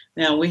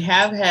 Now, we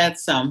have had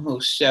some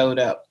who showed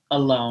up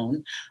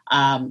alone.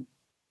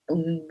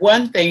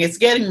 One thing, it's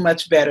getting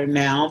much better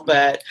now,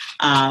 but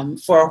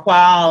for a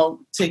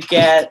while to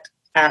get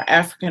our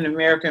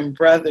African-American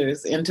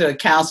brothers into a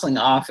counseling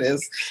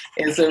office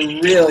is a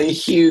really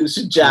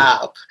huge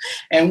job.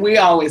 And we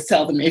always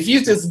tell them, if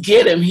you just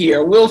get him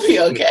here, we'll be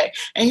okay.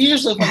 And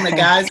usually when the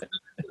guys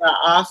in our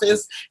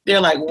office, they're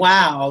like,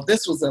 wow,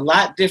 this was a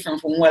lot different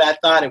from what I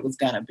thought it was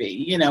going to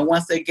be.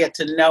 Once they get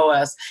to know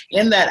us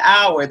in that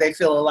hour, they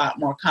feel a lot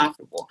more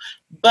comfortable.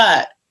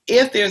 But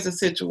if there's a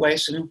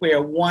situation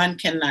where one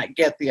cannot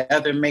get the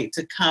other mate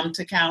to come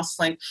to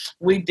counseling,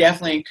 we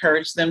definitely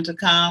encourage them to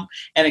come.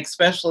 And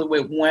especially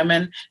with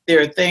women,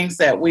 there are things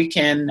that we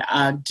can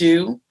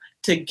do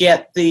to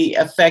get the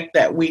effect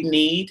that we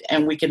need,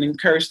 and we can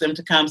encourage them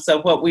to come.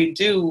 So what we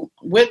do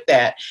with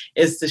that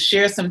is to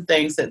share some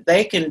things that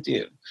they can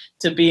do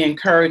to be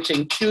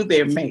encouraging to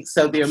their mate,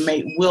 so their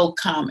mate will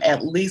come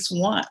at least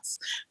once.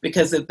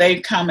 Because if they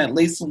come at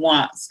least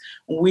once,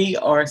 we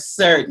are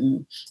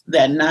certain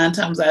that 9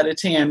 times out of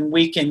 10,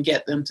 we can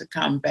get them to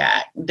come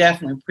back.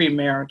 Definitely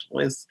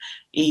premarital is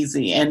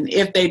easy. And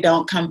if they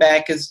don't come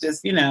back, it's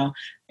just,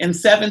 in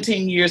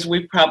 17 years,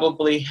 we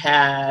probably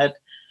had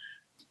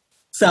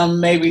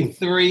maybe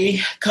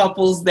 3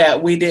 couples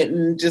that we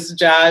didn't just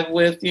jive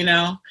with,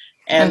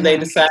 and they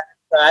decided.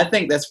 So I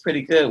think that's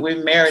pretty good. We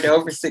married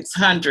over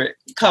 600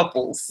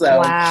 couples. So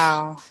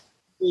wow,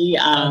 we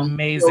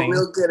amazing.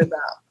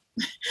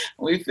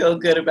 We feel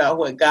good about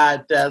what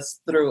God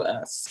does through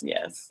us.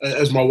 Yes.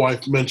 As my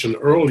wife mentioned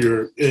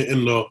earlier,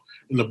 in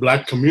the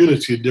Black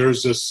community,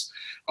 there's this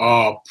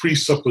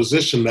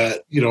presupposition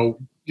that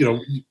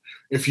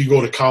if you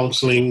go to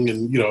counseling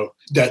and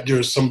that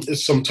there's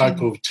some type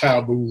of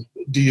taboo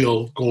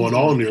deal going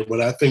on there.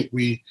 But I think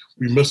we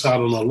miss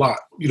out on a lot,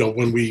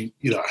 when we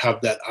have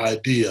that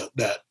idea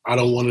that I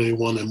don't want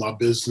anyone in my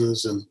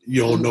business and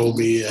you don't know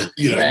me and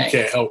you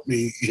can't help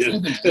me,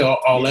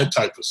 all that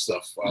type of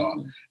stuff.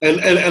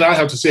 And I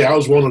have to say, I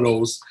was one of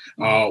those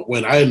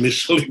when I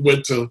initially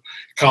went to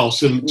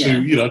counseling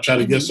to try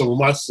to get some of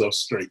my stuff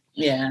straight.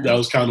 Yeah, that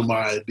was kind of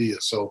my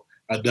idea. So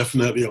I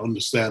definitely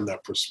understand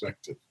that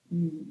perspective.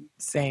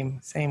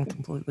 Same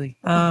completely.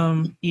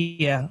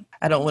 Yeah,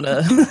 I don't want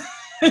to.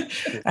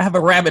 I have a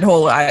rabbit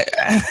hole.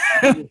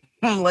 I'm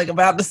like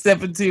about to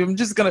step into. I'm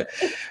just gonna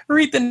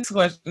read the next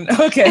question.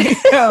 Okay.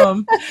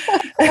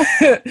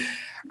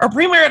 Are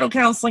premarital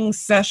counseling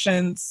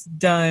sessions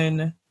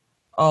done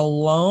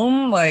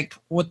alone, like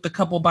with the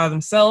couple by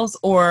themselves,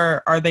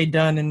 or are they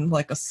done in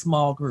like a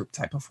small group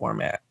type of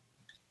format?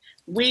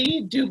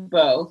 We do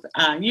both.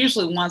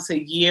 Usually once a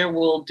year,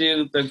 we'll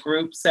do the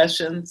group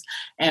sessions,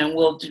 and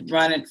we'll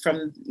run it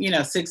from,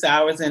 6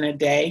 hours in a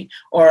day,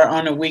 or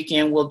on a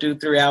weekend, we'll do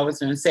 3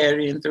 hours on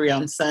Saturday and 3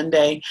 on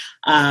Sunday.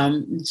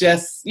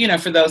 Just,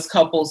 for those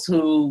couples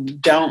who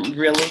don't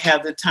really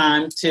have the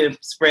time to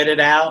spread it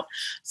out.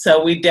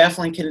 So we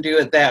definitely can do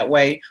it that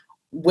way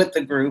with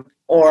the group,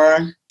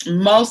 or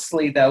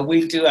mostly though,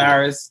 we do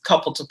ours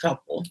couple to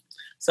couple.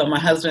 So my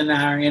husband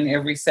and I are in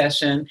every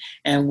session,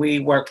 and we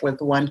work with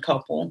one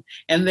couple.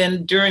 And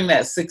then during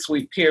that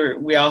 6-week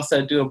period, we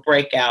also do a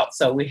breakout.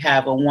 So we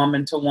have a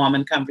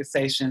woman-to-woman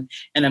conversation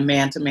and a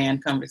man-to-man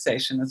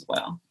conversation as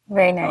well.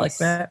 Very nice. I like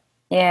that.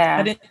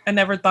 Yeah. I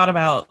never thought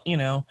about,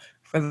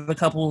 for the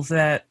couples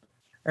that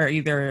are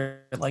either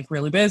like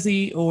really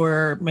busy,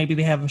 or maybe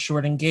they have a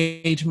short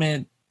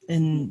engagement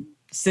and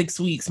 6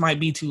 weeks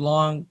might be too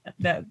long.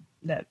 That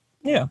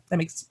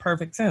makes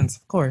perfect sense.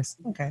 Of course.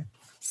 Okay.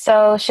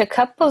 So should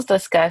couples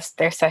discuss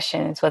their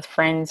sessions with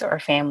friends or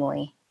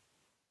family?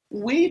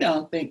 We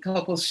don't think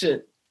couples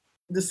should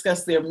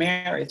discuss their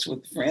marriage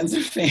with friends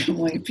or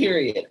family,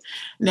 period.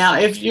 Now,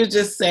 if you're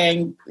just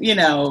saying,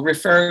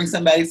 referring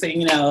somebody,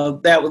 saying,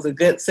 that was a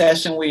good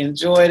session, we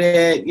enjoyed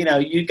it,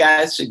 you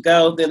guys should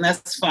go, then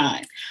that's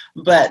fine.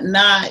 But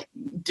not,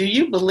 do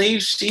you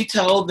believe she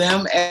told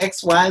them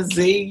X, Y,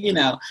 Z?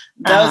 Those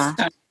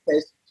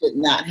conversations should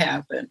not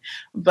happen.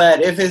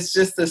 But if it's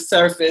just the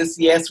surface,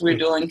 yes, we're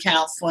doing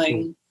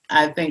counseling,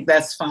 I think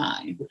that's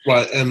fine.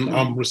 Right, and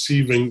I'm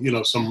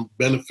receiving, some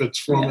benefits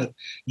from it.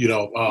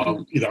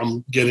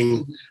 I'm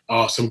getting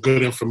some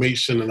good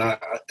information, and I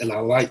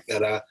like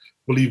that. I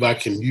believe I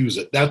can use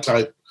it. That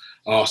type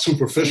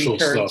superficial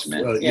stuff,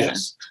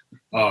 yes,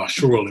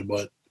 surely.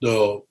 But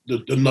the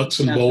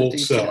nuts and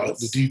bolts,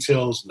 the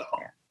details, no.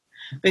 Yeah.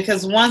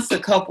 Because once the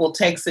couple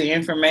takes the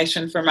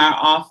information from our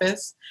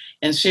office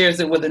and shares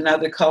it with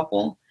another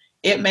couple,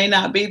 it may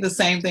not be the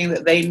same thing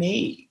that they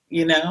need.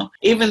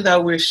 Even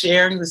though we're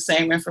sharing the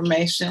same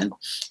information,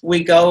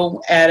 we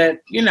go at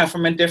it,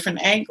 from a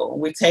different angle.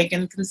 We take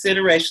in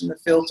consideration the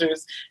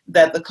filters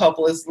that the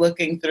couple is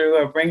looking through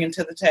or bringing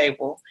to the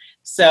table.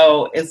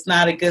 So it's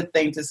not a good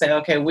thing to say,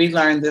 okay, we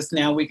learned this,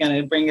 now we're going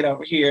to bring it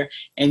over here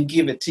and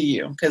give it to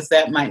you, because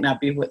that might not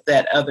be what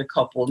that other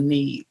couple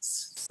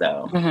needs.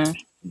 So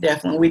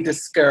definitely we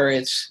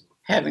discourage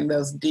having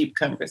those deep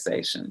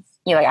conversations.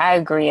 Yeah, I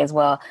agree as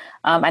well.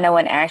 I know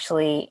when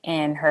Ashley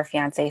and her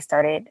fiance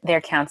started their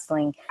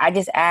counseling, I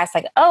just asked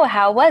oh,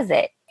 how was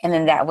it? And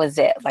then that was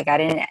it. I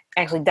didn't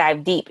actually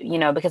dive deep,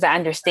 because I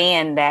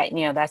understand that,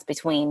 that's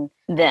between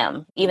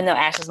them, even though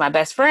Ashley's my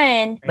best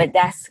friend, but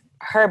that's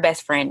her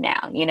best friend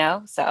now,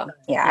 So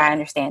yeah, I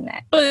understand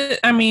that.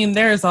 But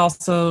there's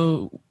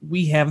also,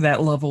 we have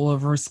that level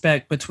of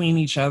respect between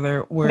each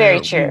other where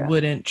Very true. We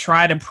wouldn't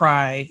try to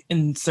pry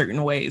in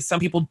certain ways. Some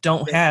people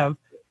don't have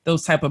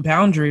those type of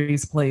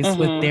boundaries placed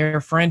with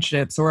their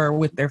friendships or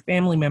with their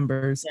family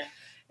members.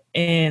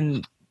 Yeah.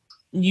 And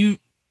you,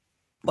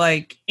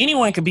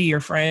 anyone could be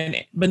your friend,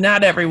 but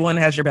not everyone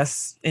has your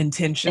best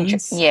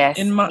intentions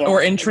in mind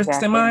or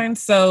interests in mind.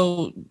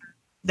 So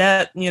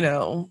that,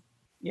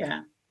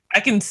 I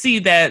can see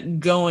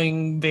that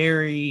going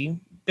very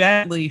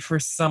badly for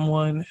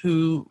someone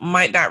who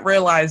might not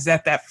realize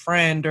that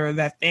friend or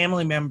that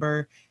family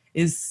member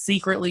is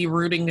secretly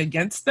rooting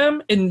against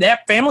them, and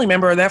that family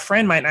member or that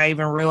friend might not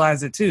even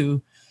realize it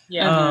too.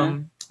 Yeah.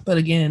 But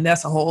again,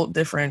 that's a whole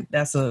different.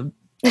 That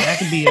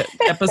could be an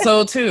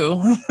episode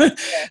too.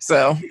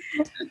 So,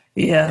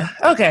 yeah.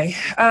 Okay.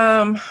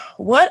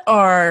 What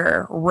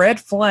are red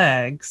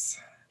flags?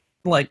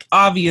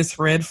 Obvious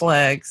red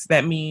flags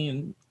that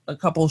mean a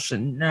couple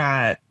should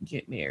not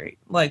get married.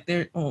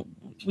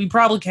 We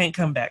probably can't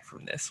come back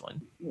from this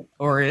one,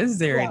 or is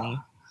there any?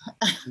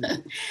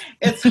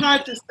 It's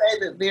hard to say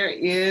that there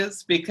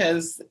is,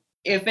 because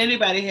if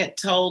anybody had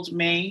told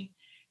me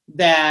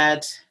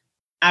that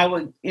I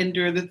would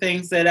endure the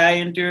things that I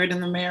endured in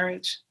the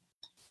marriage,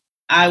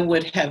 I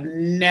would have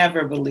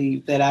never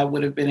believed that I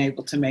would have been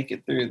able to make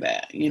it through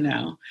that,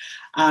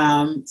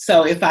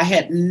 So if I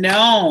had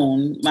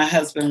known my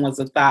husband was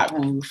a thought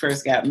when we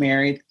first got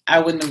married, I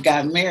wouldn't have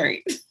gotten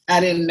married. I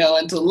didn't know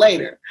until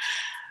later.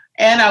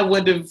 And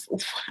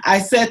I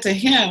said to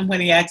him when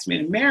he asked me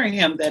to marry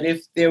him that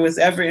if there was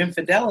ever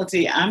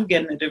infidelity, I'm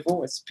getting a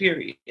divorce,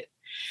 period.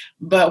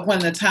 But when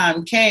the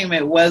time came,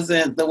 it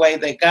wasn't the way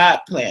that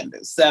God planned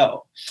it.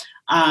 So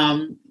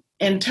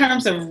in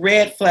terms of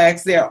red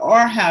flags, there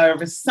are,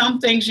 however, some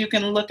things you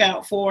can look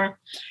out for.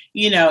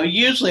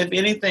 Usually if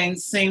anything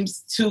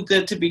seems too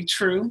good to be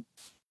true,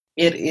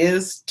 it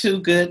is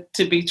too good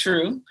to be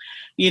true.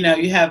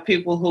 You have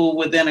people who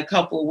within a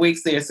couple of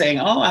weeks, they're saying,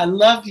 oh, I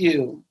love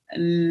you.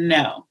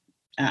 No,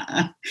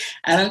 I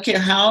don't care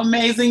how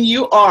amazing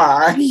you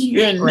are.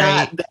 You're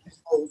not that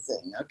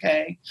amazing,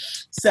 okay?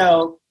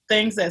 So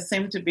things that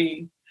seem to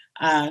be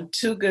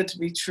too good to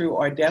be true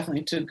are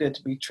definitely too good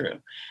to be true.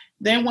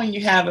 Then when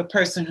you have a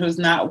person who's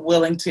not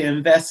willing to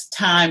invest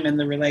time in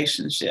the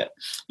relationship,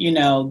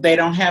 they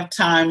don't have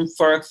time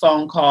for a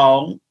phone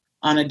call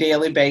on a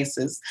daily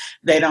basis.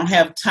 They don't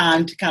have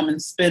time to come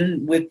and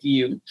spend with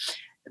you.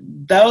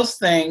 Those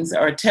things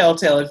are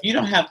telltale. If you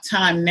don't have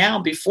time now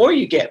before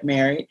you get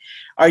married,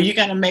 are you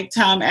going to make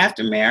time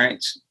after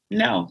marriage?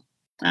 No.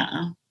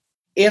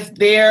 If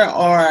there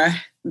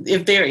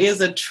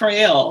is a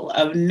trail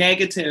of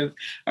negative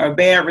or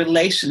bad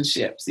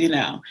relationships,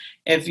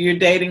 if you're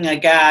dating a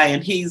guy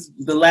and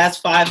the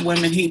last 5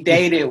 women he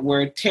dated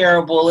were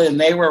terrible and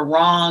they were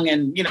wrong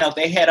and,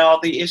 they had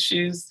all the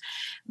issues,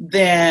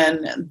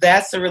 then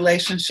that's a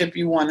relationship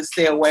you want to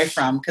stay away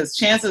from, because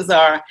chances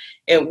are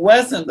it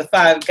wasn't the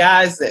 5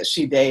 guys that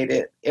she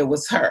dated, it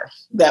was her.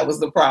 That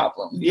was the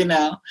problem,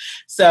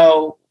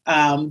 So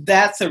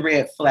that's a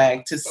red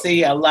flag, to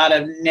see a lot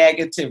of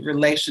negative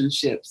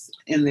relationships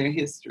in their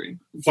history.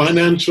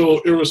 Financial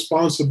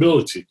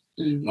irresponsibility,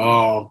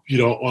 on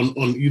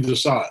either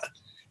side.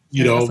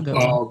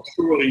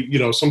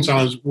 Really,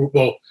 sometimes,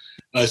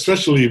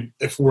 especially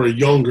if we're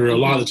younger, a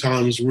lot of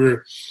times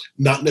we're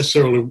not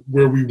necessarily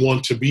where we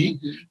want to be,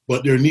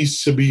 but there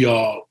needs to be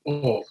a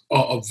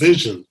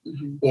vision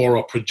or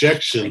a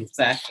projection,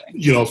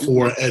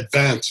 for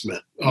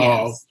advancement.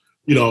 Yes.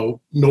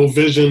 No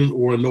vision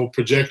or no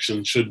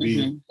projection should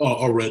be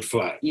a red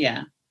flag.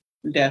 Yeah,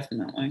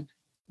 definitely.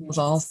 Those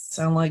all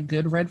sound like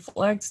good red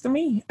flags to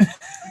me.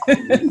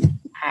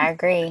 I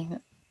agree.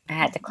 I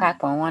had to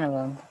clap on one of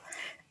them.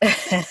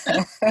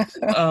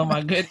 Oh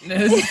my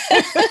goodness.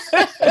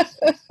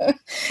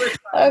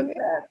 Okay.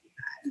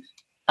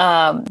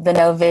 The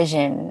no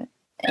vision.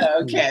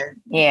 Okay.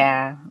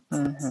 Yeah.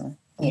 Yeah,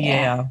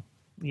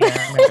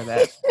 I remember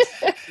that.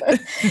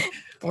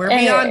 We're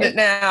beyond it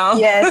now.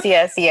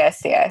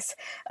 Yes.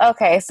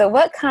 Okay, so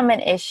what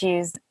common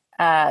issues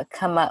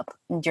come up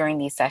during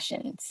these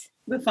sessions?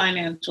 The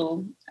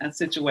financial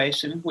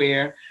situation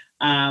where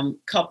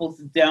couples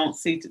don't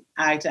see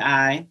eye to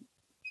eye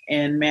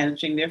in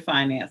managing their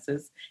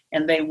finances,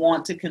 and they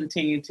want to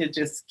continue to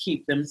just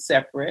keep them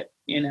separate.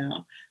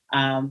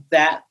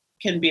 That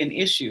can be an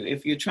issue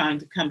if you're trying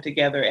to come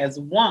together as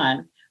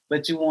one,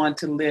 but you want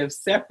to live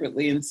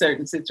separately in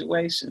certain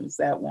situations.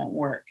 That won't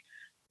work.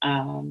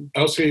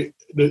 I'll say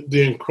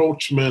the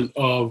encroachment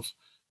of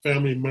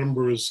family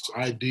members'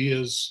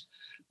 ideas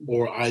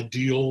or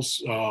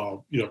ideals,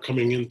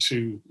 coming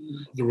into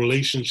the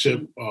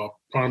relationship,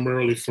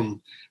 primarily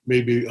from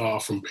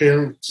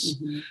parents,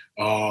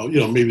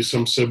 maybe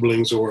some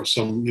siblings or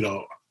some,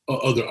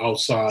 other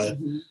outside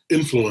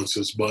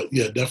influences. But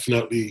yeah,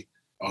 definitely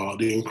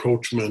the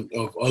encroachment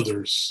of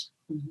others,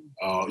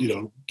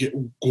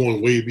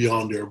 going way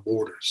beyond their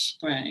borders.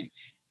 Right.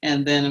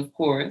 And then, of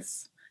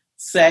course,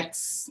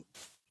 sex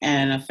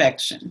and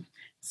affection.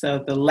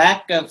 So the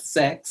lack of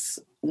sex,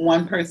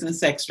 one person's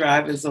sex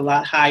drive is a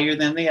lot higher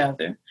than the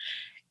other.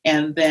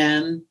 And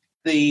then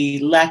the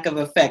lack of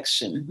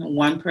affection.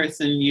 One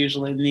person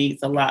usually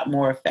needs a lot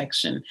more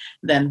affection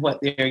than what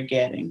they're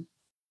getting.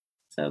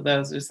 So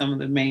those are some of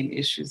the main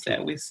issues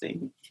that we see.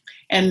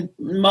 And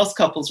most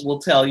couples will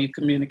tell you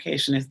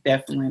communication is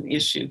definitely an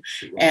issue.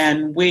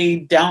 And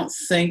we don't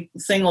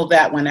single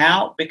that one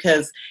out,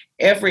 because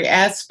every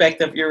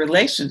aspect of your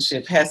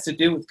relationship has to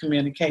do with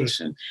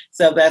communication.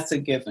 So that's a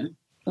given.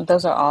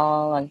 Those are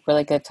all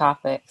really good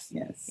topics.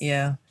 Yes.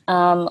 Yeah.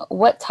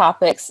 What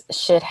topics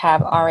should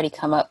have already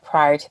come up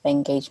prior to the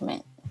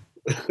engagement?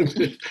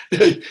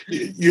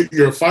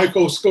 Your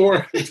FICO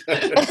score.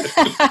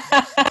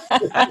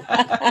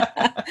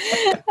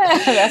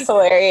 That's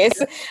hilarious.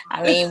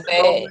 I mean,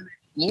 but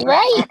you're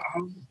right.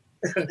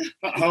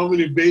 How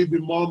many baby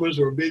mamas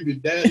or baby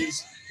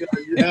daddies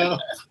you have?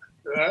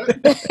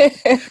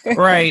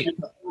 Right.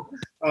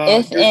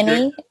 If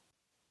any.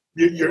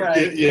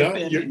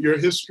 Your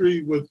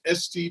history with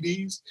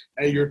STDs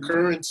and your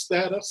current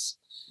status.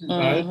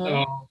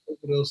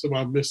 What else am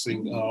I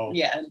missing?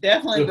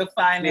 Definitely the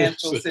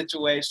financial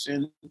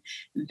situation.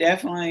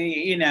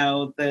 Definitely,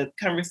 the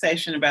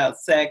conversation about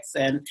sex.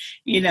 And,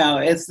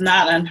 it's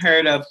not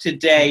unheard of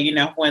today,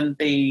 when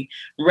the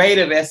rate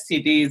of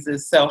STDs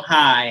is so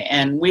high.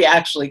 And we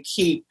actually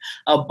keep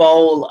a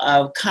bowl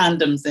of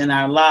condoms in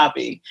our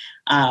lobby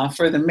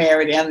for the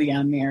married and the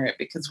unmarried,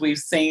 because we've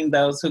seen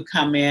those who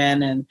come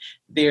in and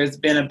there's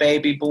been a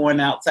baby born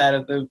outside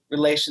of the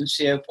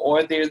relationship,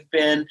 or there's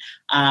been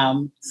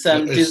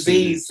some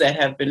disease that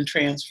have been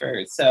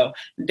transferred. So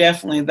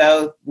definitely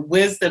those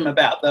wisdom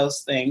about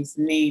those things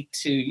you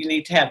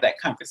need to have that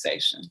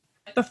conversation.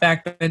 The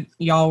fact that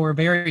y'all were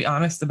very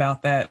honest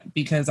about that,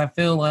 because I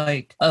feel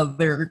like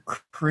other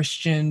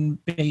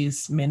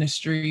Christian-based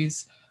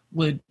ministries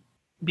would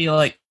be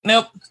like,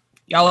 nope,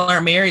 y'all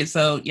aren't married,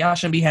 so y'all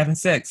shouldn't be having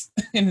sex.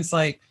 And it's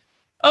like,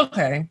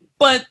 okay,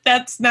 but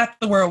that's not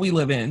the world we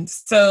live in.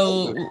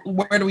 So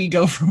where do we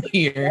go from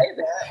here? Say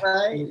that,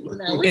 right?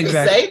 We exactly.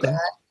 can say that,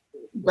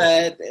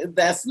 but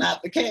that's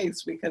not the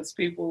case, because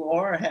people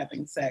are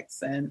having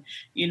sex. And,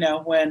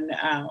 when,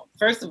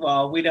 first of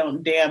all, we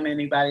don't damn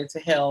anybody to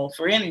hell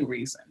for any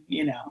reason.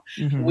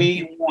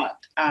 We want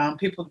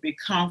people to be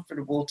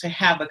comfortable to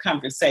have a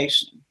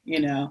conversation.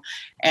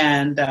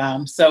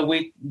 And so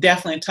we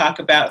definitely talk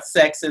about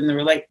sex in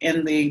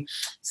the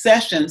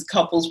sessions.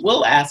 Couples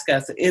will ask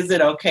us, is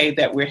it okay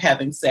that we're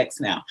having sex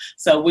now?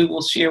 So we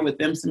will share with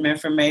them some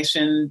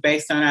information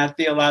based on our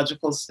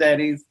theological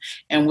studies,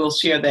 and we'll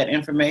share that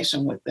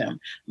information with them.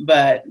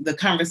 But the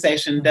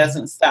conversation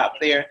doesn't stop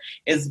there.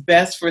 It's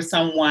best for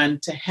someone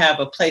to have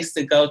a place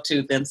to go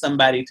to than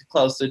somebody to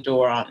close the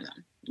door on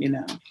them.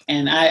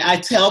 And I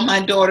tell my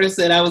daughters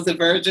that I was a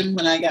virgin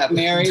when I got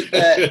married,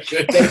 but they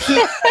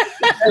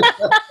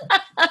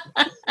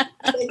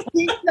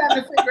keep trying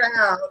to figure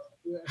out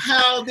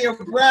how their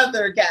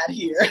brother got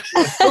here.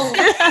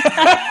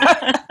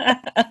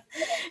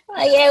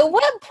 Like, at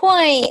what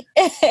point?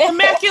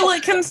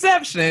 Immaculate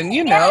conception,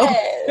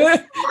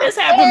 yes. It's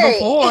happened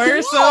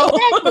before, so.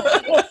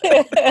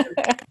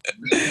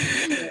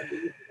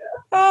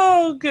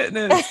 Oh,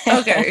 goodness.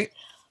 Okay.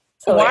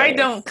 Why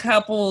don't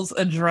couples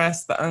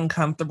address the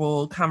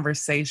uncomfortable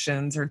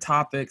conversations or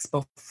topics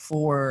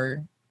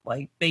before,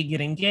 like, they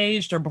get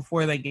engaged or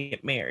before they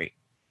get married?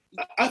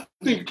 I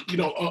think,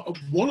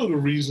 one of the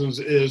reasons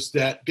is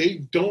that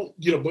they don't,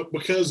 but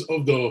because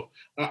of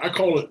I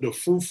call it the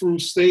frou-frou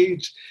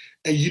stage,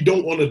 and you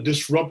don't want to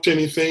disrupt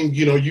anything.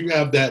 You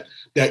have that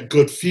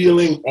good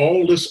feeling,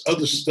 all this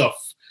other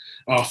stuff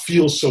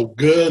feels so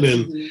good.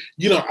 And,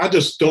 I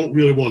just don't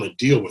really want to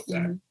deal with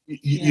that.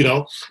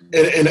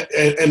 And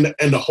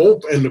the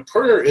hope and the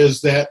prayer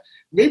is that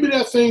maybe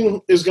that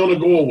thing is going to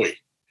go away.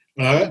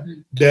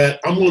 That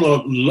I'm going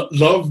to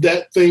love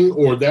that thing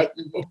or that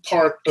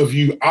part of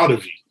you out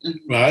of you,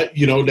 right?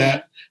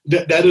 That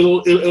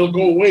it'll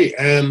go away,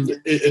 and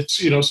it's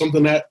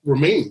something that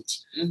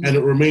remains, and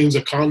it remains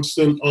a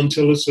constant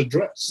until it's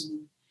addressed.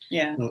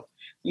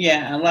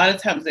 Yeah, a lot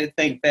of times they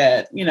think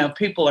that,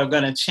 people are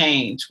going to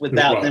change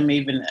without them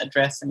even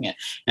addressing it.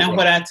 And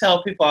what I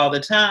tell people all the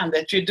time,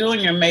 that you're doing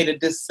your mate a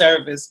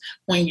disservice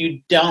when you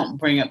don't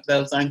bring up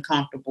those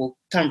uncomfortable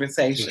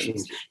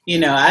conversations.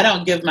 I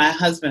don't give my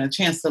husband a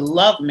chance to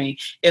love me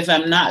if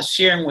I'm not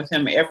sharing with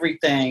him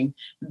everything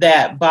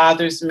that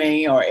bothers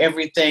me or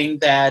everything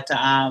that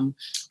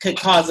could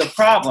cause a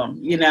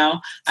problem.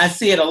 I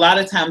see it a lot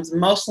of times,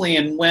 mostly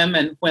in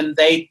women, when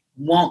they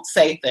won't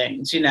say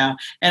things, and I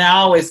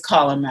always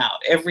call them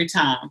out every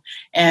time.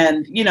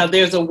 And,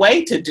 there's a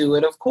way to do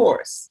it, of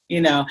course,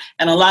 and a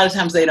lot of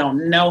times they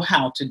don't know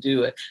how to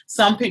do it.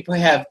 Some people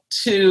have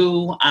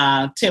two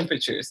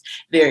temperatures.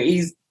 They're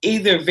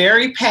either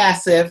very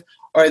passive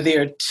or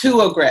they're too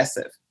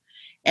aggressive.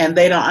 And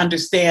they don't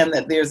understand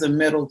that there's a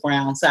middle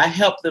ground. So I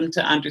help them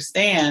to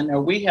understand,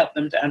 or we help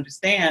them to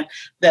understand,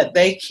 that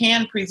they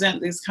can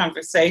present these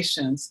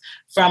conversations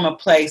from a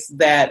place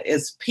that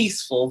is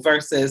peaceful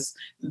versus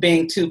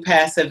being too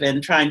passive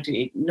and trying to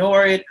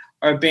ignore it,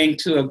 or being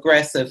too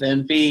aggressive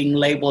and being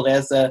labeled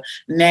as a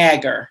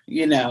nagger,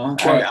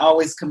 or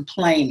always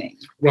complaining.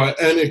 Right.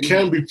 And it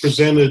can be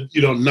presented,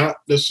 not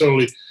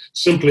necessarily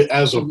simply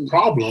as a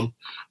problem,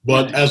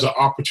 but as an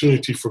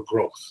opportunity for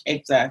growth.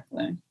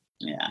 Exactly.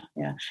 Yeah.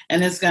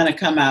 And it's going to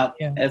come out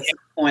at some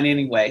point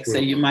anyway, so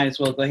you might as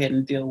well go ahead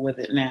and deal with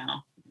it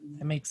now.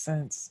 That makes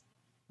sense.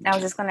 I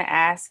was just going to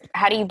ask,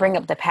 how do you bring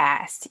up the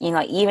past?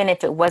 Even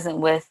if it wasn't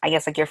with, I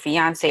guess, like your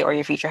fiance or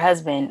your future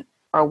husband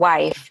or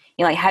wife,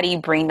 how do you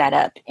bring that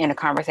up in a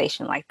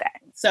conversation like that?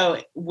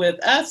 So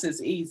with us,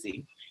 it's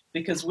easy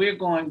because we're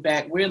going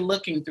back, we're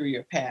looking through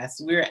your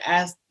past. We're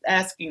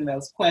asking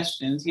those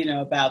questions,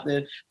 about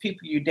the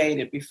people you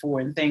dated before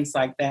and things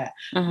like that.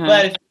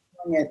 But if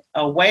it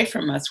away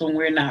from us when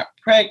we're not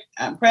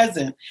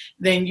present,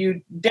 then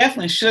you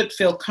definitely should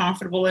feel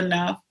comfortable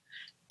enough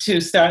to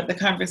start the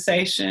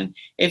conversation.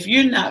 If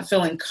you're not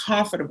feeling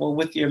comfortable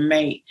with your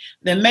mate,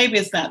 then maybe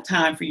it's not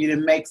time for you to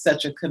make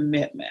such a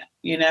commitment,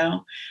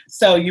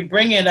 So you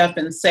bring it up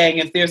and saying,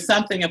 if there's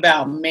something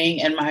about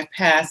me and my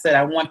past that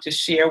I want to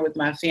share with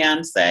my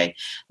fiance,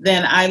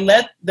 then I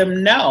let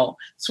them know,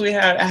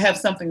 sweetheart, I have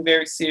something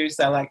very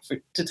serious I like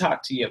to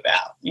talk to you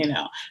about.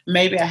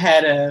 Maybe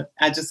I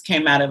just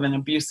came out of an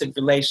abusive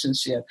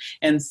relationship.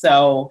 And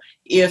so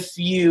if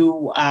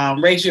you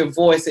raise your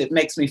voice, it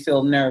makes me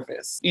feel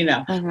nervous,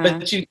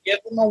 but you give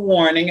them a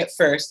warning at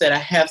first that I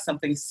have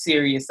something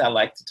serious I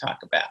like to talk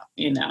about,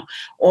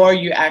 or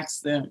you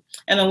ask them.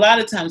 And a lot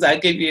of times I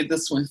give you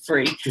this one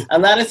free. A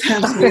lot of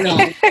times we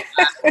don't.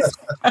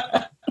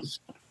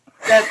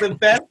 That the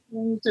best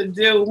thing to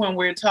do when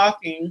we're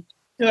talking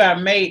to our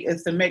mate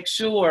is to make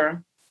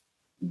sure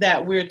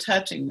that we're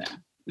touching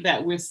them,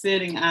 that we're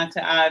sitting eye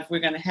to eye. If we're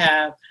going to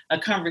have a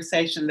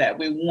conversation that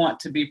we want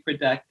to be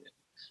productive.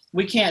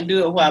 We can't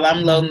do it while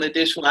I'm loading the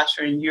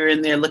dishwasher and you're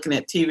in there looking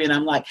at TV and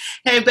I'm like,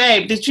 hey,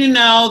 babe, did you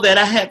know that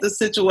I had this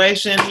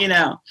situation?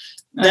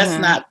 That's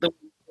not the way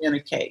to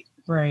communicate.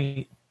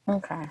 Right.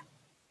 Okay.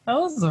 That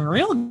was a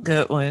real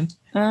good one.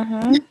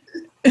 That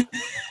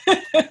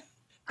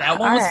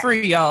one was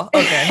free, y'all.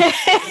 Okay.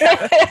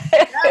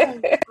 That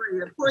was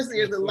free. Of course,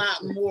 there's a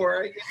lot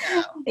more,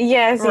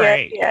 Yes,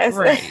 right, yes.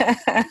 Right.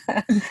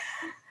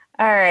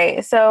 All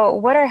right. So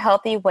what are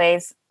healthy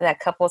ways that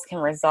couples can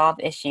resolve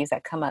issues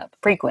that come up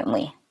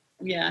frequently?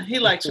 Yeah, he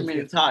likes for me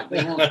to talk.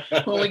 Then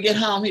when we get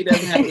home, he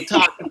doesn't have to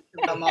talk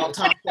because I'm all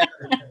talked out.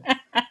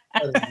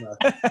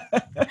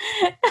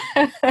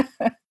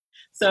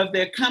 So if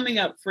they're coming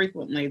up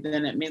frequently,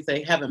 then it means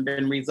they haven't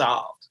been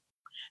resolved.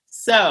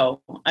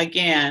 So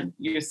again,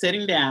 you're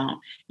sitting down,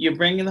 you're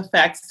bringing the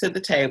facts to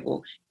the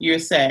table. You're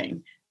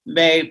saying,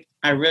 babe,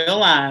 I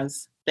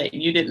realize that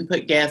you didn't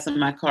put gas in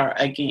my car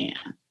again.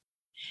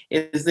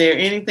 Is there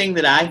anything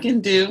that I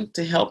can do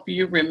to help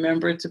you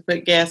remember to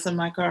put gas in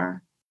my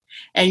car?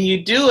 And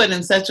you do it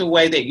in such a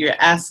way that you're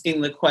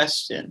asking the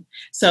question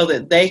so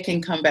that they can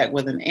come back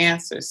with an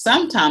answer.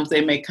 Sometimes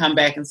they may come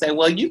back and say,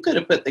 well, you could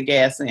have put the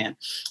gas in.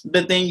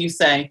 But then you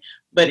say,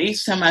 but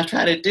each time I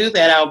try to do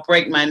that, I'll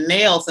break my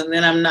nails and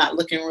then I'm not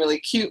looking really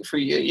cute for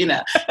you. You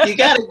know, you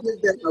got to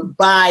give them a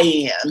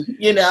buy-in,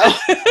 you know.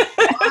 They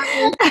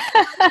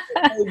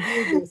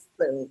do this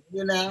thing,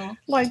 you know.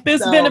 Like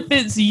this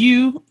benefits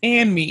you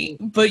and me,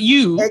 but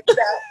you.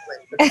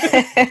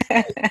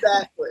 Exactly.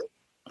 Exactly.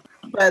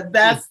 But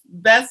that's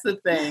the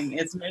thing,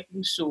 is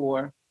making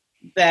sure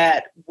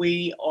that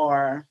we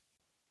are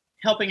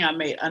helping our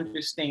mate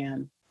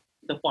understand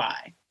the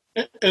why.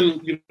 And,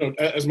 you know,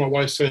 as my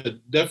wife said,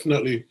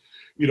 definitely,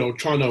 you know,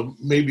 trying to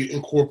maybe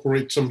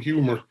incorporate some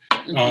humor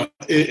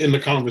in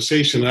the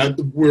conversation.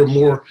 We're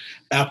more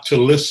apt to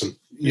listen,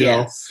 you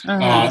know,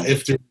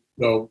 if there,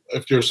 you know,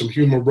 if there's some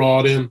humor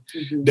brought in,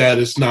 that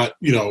is not,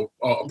 you know,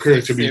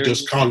 appearing to be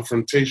just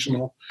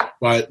confrontational,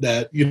 but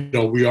that, you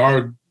know, we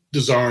are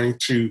desiring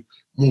to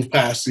move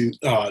past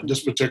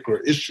this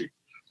particular issue.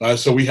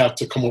 So we have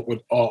to come up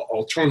with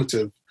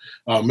alternative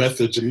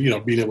methods and, you know,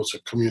 being able to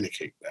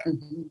communicate that.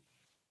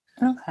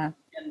 Okay.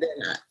 And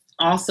then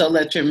also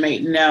let your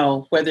mate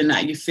know whether or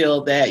not you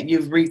feel that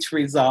you've reached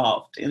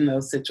resolved in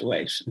those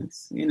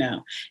situations, you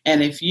know.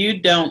 And if you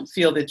don't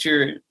feel that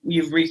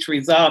you've reached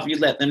resolve, you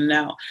let them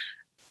know.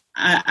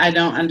 I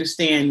don't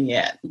understand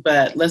yet,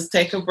 but let's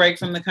take a break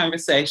from the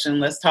conversation.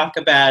 Let's talk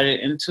about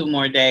it in 2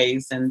 more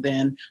days, and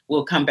then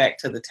we'll come back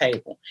to the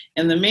table.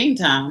 In the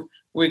meantime,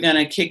 we're going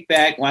to kick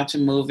back, watch a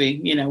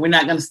movie. You know, we're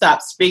not going to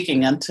stop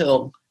speaking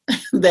until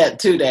that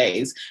 2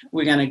 days.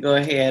 We're going to go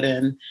ahead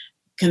and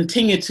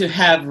continue to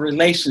have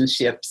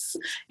relationships,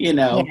 you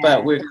know,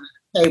 but we're going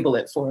to table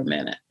it for a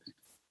minute.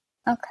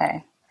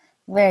 Okay.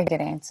 Very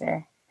good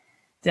answer.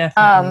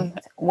 Definitely.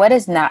 What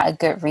is not a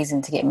good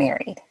reason to get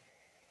married?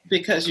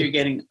 Because you're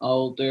getting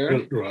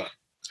older. Right.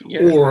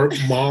 Or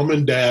mom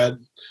and dad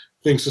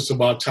thinks it's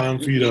about time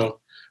for you to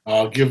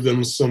give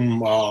them some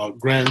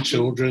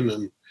grandchildren,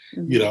 and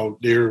you know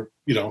they're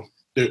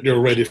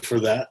ready for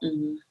that.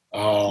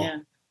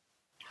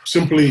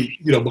 Simply,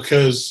 you know,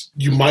 because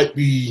you might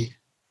be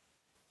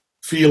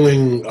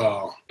feeling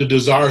the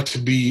desire to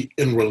be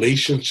in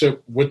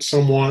relationship with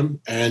someone,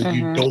 and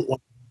you don't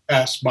want to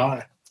pass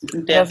by.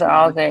 Definitely. Those are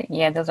all good.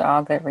 Yeah, those are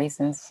all good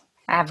reasons.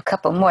 I have a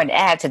couple more to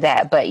add to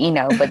that, but you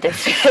know, but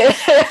this.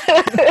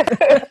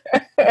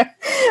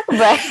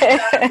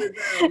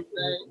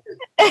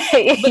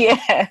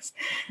 Yes.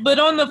 But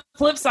on the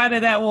flip side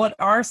of that, what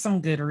are some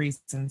good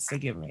reasons to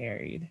get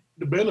married?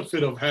 The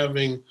benefit of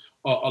having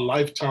a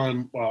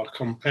lifetime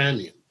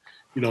companion,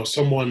 you know,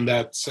 someone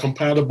that's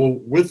compatible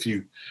with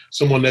you,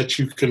 someone that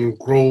you can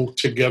grow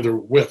together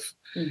with.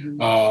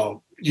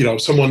 You know,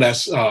 someone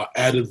that's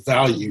added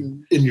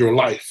value in your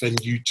life and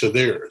you to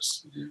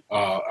theirs.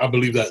 I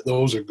believe that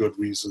those are good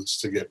reasons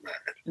to get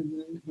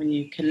married. When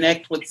you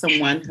connect with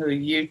someone who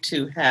you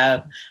two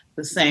have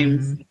the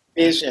same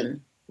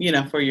vision, you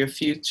know, for your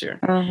future,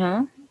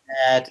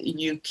 that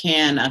you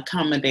can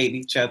accommodate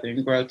each other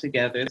and grow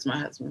together, as my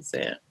husband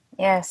said.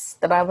 Yes,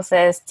 the Bible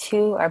says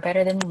 2 are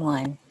better than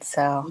 1.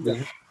 So,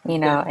 you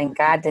know, and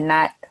God did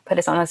not put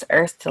us on this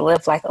earth to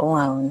live like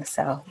alone.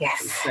 So,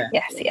 yes.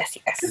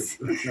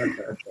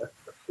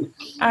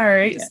 All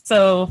right.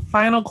 So,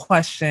 final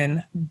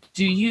question.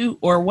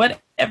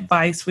 What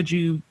advice would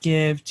you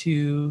give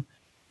to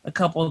a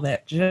couple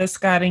that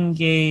just got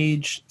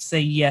engaged, say,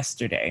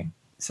 yesterday?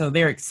 So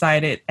they're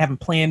excited, haven't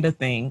planned a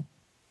thing.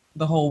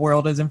 The whole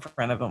world is in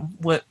front of them.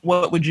 What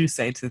would you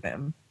say to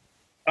them?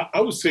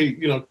 I would say,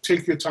 you know,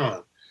 take your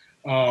time.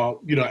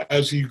 You know,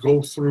 as you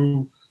go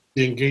through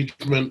the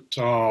engagement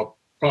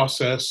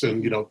process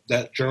and, you know,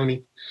 that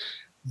journey,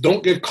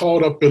 don't get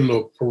caught up in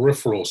the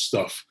peripheral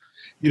stuff.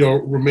 You know,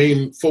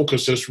 remain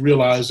focused, just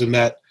realizing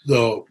that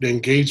the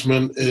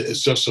engagement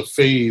is just a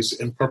phase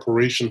in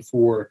preparation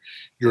for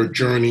your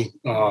journey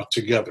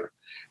together,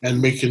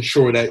 and making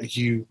sure that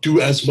you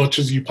do as much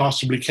as you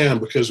possibly can,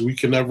 because we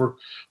can never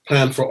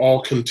plan for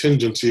all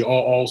contingency,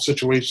 all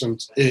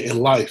situations in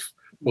life.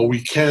 But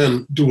we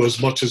can do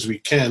as much as we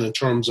can in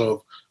terms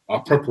of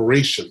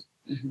preparation,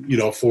 you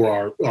know,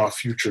 for our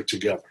future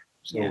together.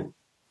 So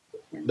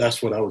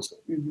that's what I would say.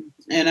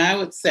 And I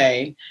would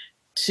say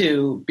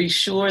to be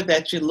sure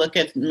that you look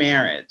at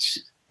marriage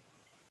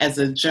as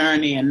a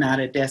journey and not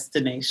a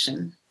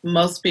destination.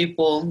 Most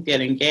people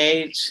get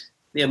engaged,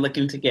 they're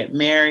looking to get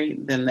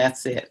married, then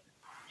that's it.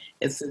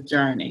 It's a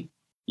journey.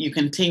 You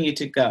continue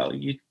to go.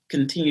 You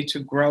continue to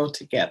grow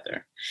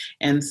together.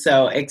 And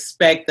so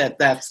expect that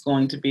that's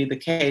going to be the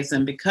case.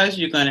 And because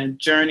you're going to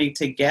journey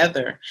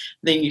together,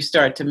 then you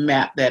start to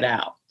map that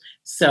out.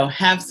 So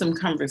have some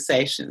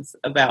conversations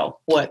about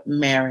what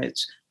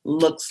marriage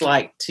looks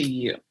like to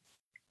you.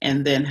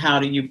 And then how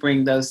do you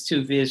bring those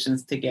two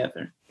visions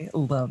together? I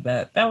love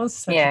that. That was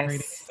such a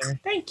great answer.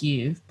 Thank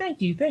you.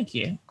 Thank you. Thank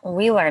you.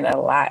 We learned a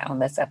lot on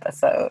this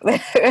episode.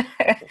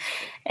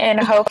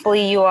 And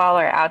hopefully you all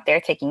are out there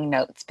taking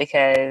notes,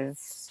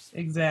 because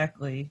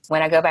exactly,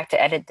 when I go back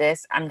to edit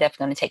this, I'm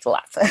definitely going to take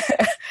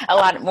a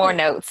lot more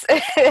notes.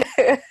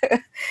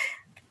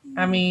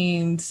 I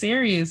mean,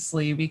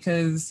 seriously,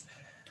 because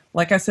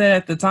like I said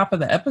at the top of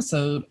the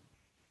episode,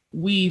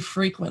 we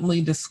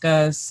frequently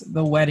discuss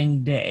the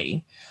wedding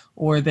day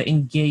or the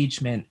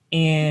engagement,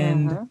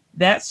 and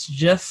that's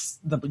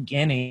just the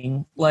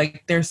beginning.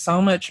 Like, there's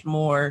so much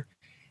more.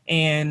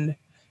 And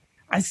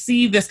I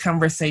see this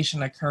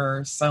conversation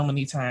occur so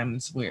many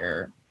times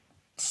where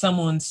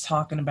someone's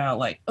talking about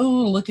like,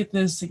 oh, look at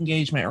this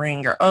engagement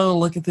ring, or oh,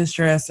 look at this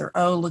dress, or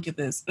oh, look at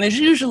this. And it's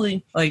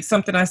usually like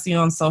something I see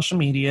on social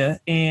media,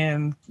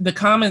 and the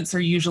comments are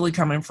usually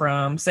coming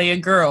from, say, a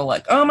girl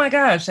like, oh my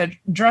gosh, that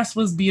dress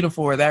was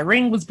beautiful, or that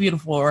ring was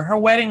beautiful, or her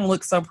wedding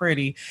looks so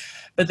pretty.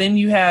 But then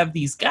you have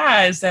these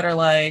guys that are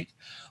like,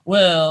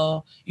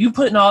 well, you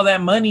putting all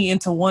that money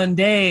into one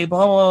day,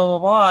 blah, blah, blah,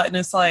 blah. And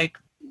it's like,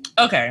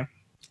 okay,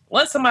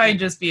 let somebody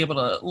just be able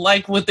to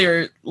like what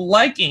they're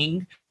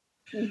liking.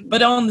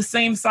 But on the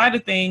same side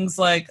of things,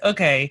 like,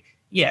 okay,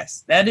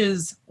 yes, that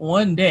is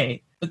one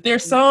day, but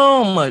there's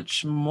so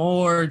much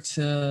more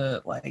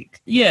to,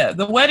 like, yeah,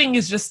 the wedding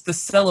is just the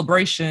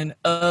celebration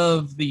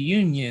of the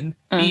union.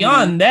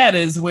 Beyond that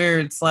is where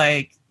it's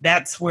like,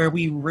 that's where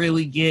we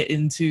really get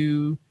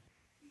into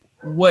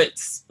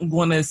what's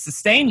going to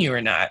sustain you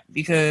or not,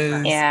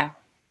 because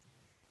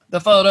the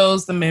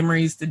photos, the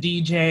memories, the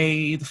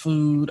DJ, the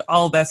food,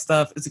 all that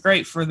stuff is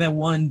great for that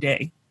one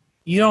day.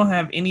 You don't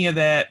have any of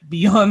that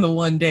beyond the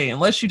one day,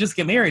 unless you just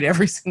get married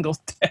every single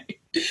day.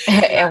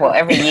 Well,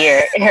 every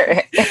year.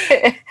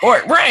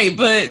 Or right,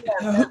 but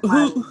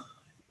who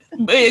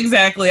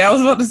exactly. I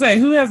was about to say,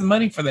 who has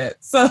money for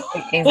that? So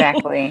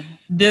exactly.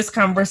 This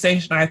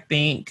conversation, I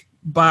think,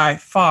 by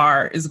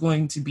far is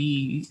going to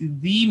be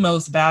the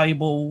most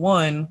valuable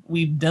one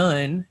we've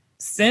done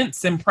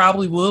since, and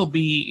probably will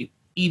be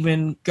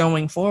even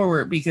going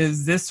forward,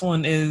 because this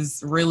one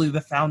is really the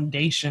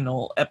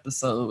foundational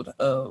episode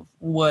of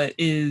what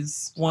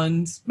is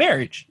one's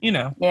marriage, you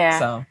know? Yeah.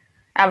 So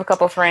I have a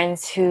couple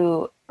friends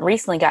who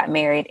recently got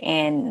married,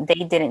 and they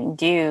didn't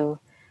do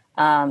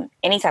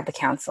any type of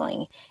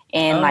counseling.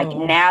 And like,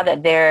 now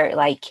that they're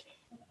like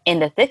in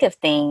the thick of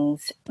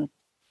things,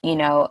 you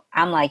know,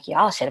 I'm like,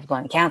 y'all should have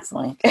gone to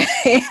counseling.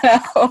 You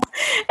know?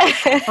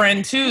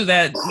 Friend too,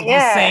 that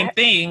the same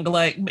thing.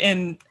 Like,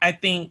 and I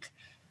think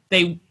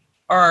they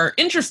are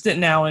interested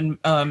now in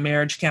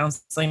marriage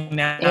counseling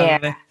now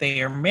that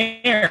they are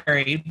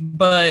married,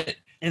 but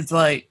it's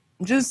like,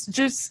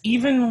 just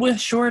even with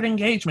short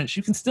engagements,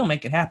 you can still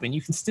make it happen.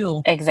 You can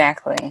still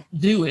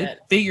do it,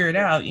 figure it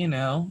out, you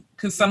know,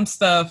 because some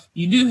stuff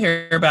you do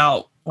hear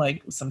about,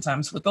 like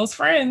sometimes with those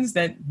friends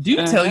that do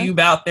tell you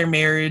about their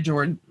marriage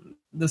or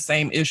the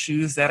same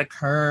issues that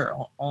occur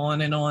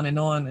on and on and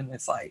on. And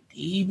it's like,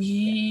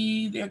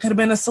 maybe there could have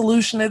been a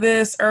solution to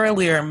this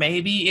earlier.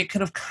 Maybe it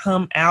could have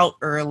come out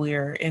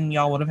earlier and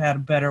y'all would have had a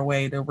better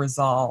way to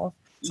resolve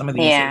some of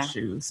these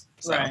issues.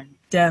 So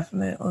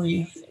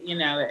definitely. You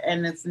know,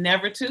 and it's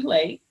never too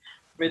late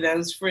for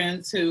those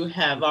friends who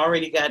have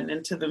already gotten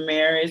into the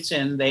marriage,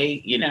 and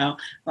they, you know,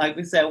 like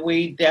we said,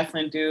 we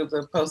definitely do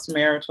the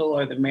postmarital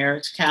or the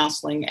marriage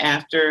counseling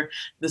after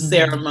the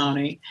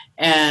ceremony.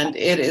 And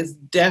it is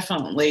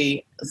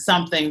definitely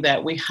something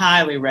that we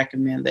highly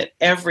recommend, that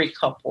every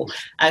couple,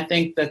 I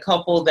think the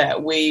couple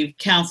that we've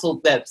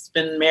counseled that's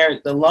been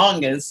married the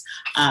longest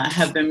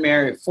have been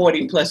married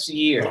 40 plus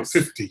years.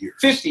 50 years.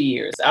 50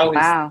 years.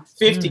 Wow.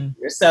 50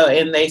 years. So,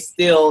 and they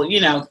still, you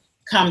know,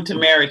 come to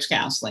marriage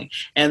counseling.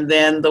 And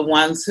then the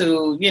ones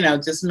who, you know,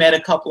 just met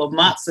a couple of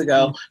months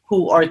ago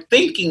who are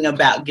thinking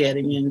about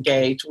getting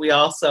engaged, we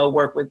also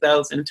work with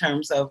those in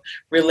terms of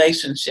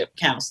relationship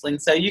counseling.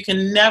 So you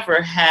can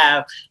never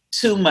have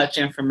too much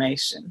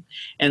information.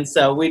 And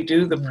so we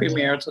do the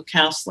premarital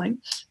counseling,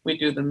 we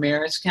do the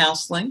marriage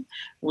counseling,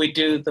 we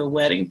do the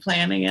wedding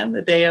planning and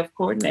the day of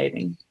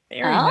coordinating.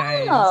 Very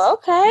nice. Oh,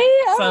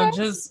 okay. So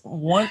just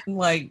one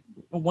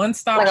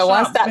stop like a shop.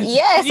 one-stop.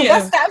 Yes,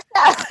 one-stop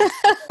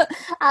shop.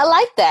 I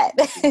like that.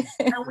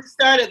 And we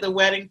started the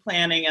wedding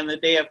planning and the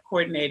day of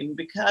coordinating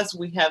because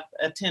we have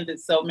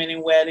attended so many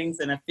weddings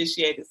and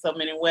officiated so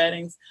many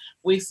weddings.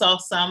 We saw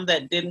some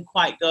that didn't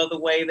quite go the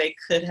way they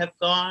could have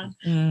gone.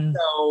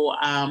 So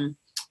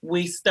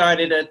we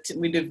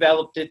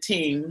developed a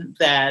team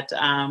that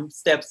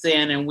steps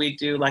in, and we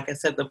do, like I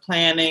said, the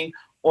planning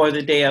or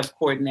the day of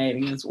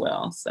coordinating as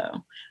well.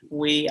 So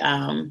we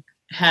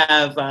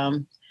have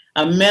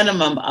a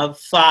minimum of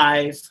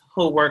 5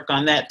 who work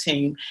on that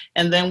team.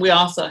 And then we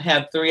also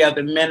have 3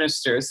 other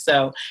ministers.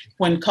 So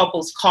when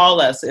couples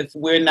call us, if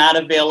we're not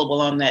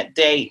available on that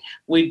date,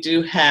 we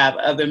do have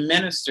other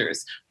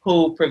ministers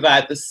who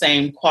provide the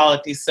same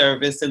quality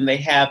service, and they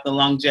have the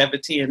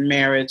longevity in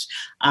marriage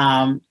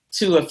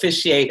to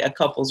officiate a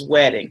couple's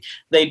wedding.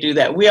 They do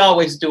that. We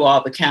always do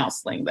all the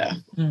counseling, though.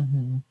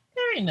 Mm-hmm.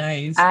 Very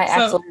nice. I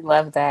absolutely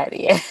love that.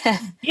 Yeah.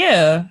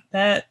 Yeah,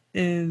 that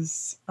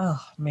is, oh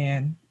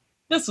man,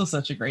 this was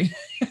such a great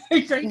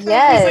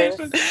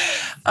conversation.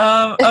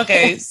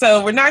 Okay,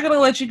 so we're not going to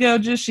let you go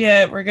just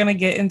yet. We're going to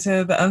get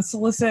into the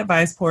unsolicited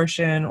advice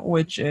portion,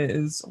 which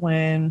is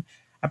when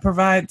I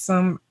provide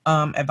some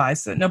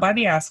advice that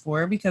nobody asked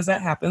for, because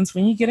that happens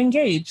when you get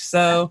engaged.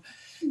 So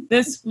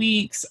this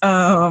week's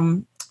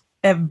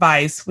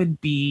advice would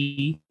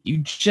be, you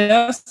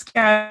just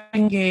got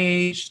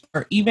engaged,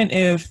 or even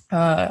if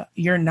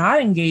you're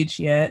not engaged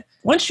yet,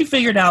 once you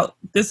figured out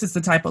this is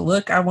the type of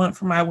look I want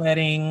for my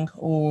wedding,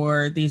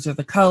 or these are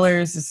the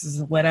colors, this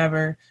is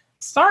whatever,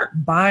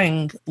 start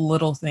buying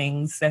little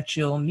things that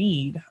you'll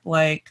need,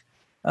 like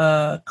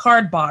a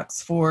card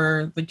box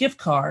for the gift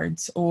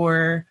cards,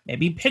 or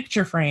maybe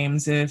picture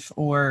frames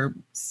or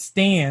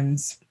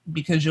stands,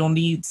 because you'll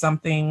need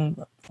something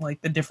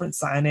like the different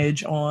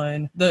signage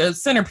on the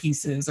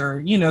centerpieces,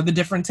 or, the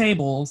different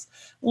tables,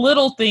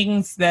 little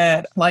things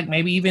that, like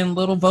maybe even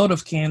little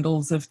votive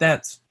candles, if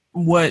that's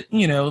what,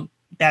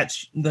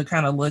 that's the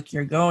kind of look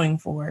you're going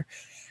for.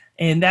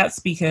 And that's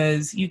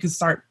because you can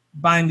start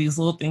buying these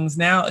little things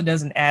now. It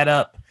doesn't add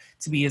up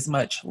to be as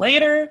much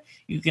later.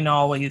 You can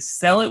always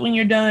sell it when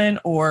you're done,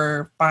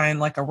 or find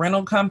like a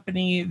rental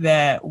company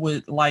that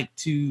would like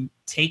to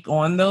take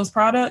on those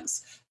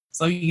products.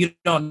 So you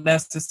don't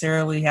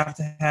necessarily have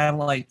to have,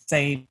 like,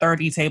 say,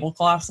 30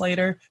 tablecloths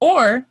later.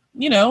 Or,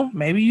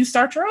 maybe you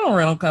start your own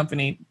rental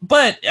company.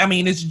 But, I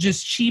mean, it's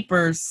just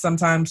cheaper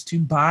sometimes to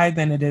buy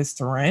than it is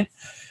to rent.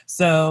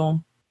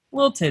 So,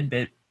 little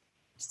tidbit.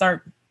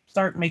 Start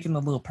making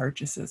the little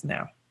purchases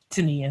now.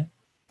 Tania,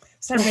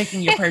 start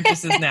making your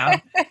purchases now.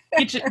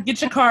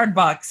 Get your card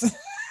box.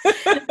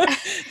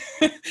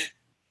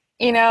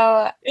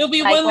 It'll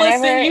be one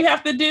less thing you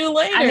have to do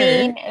later. I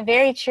mean,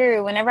 very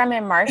true. Whenever I'm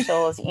in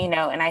Marshall's,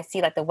 and I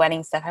see like the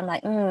wedding stuff, I'm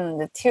like,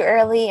 too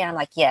early. And I'm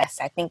like, yes,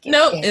 I think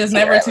it's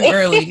never too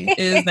early. It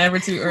is never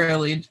too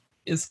early,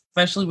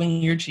 especially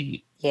when you're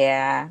cheap.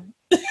 Yeah.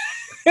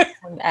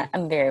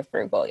 I'm very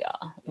frugal,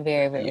 y'all.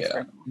 Very, very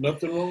frugal.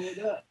 Nothing wrong with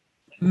that.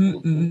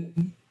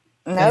 Mm-mm.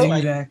 No,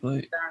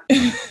 exactly.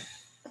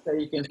 So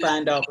you can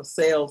find all the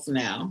sales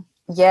now.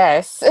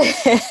 Yes.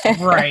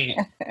 Right.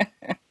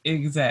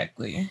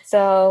 Exactly.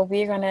 So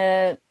we're going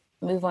to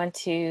move on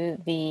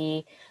to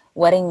the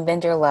wedding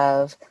vendor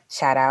love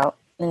shout out.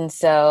 And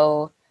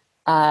so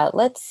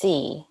let's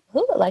see.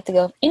 Who would like to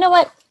go? You know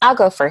what? I'll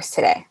go first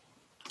today.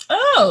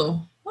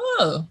 Oh.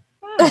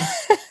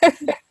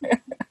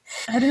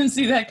 I didn't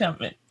see that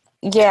coming.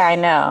 Yeah, I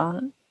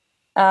know.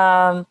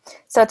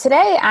 So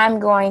today I'm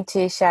going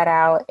to shout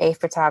out a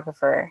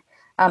photographer.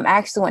 I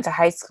actually went to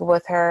high school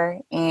with her,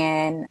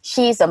 and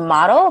she's a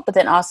model, but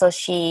then also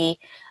she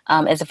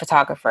is a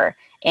photographer.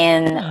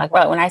 And like,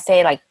 when I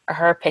say, like,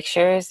 her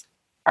pictures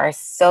are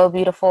so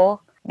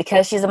beautiful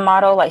because she's a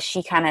model, like,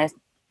 she kind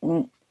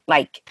of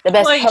like the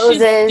best poses. She's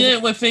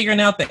good with figuring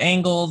out the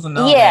angles and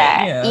all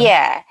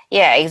that.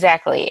 Yeah,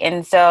 exactly.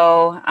 And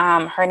so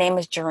her name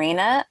is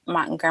Jarena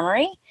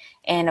Montgomery.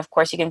 And of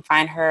course, you can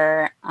find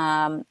her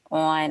on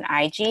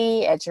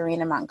IG at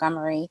Jarena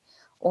Montgomery,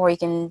 or you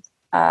can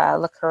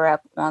look her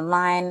up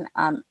online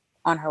on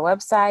her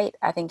website.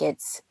 I think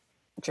it's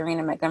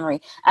Jarena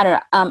Montgomery. I don't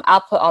know.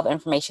 I'll put all the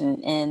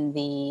information in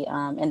the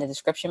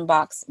description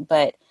box.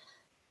 But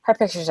her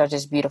pictures are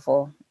just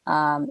beautiful,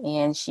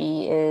 and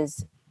she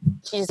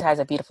just has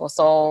a beautiful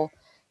soul.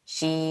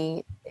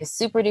 She is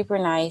super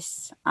duper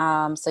nice.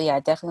 So yeah,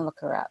 definitely look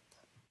her up.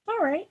 All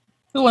right.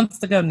 Who wants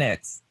to go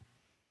next?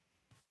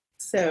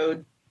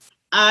 So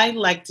I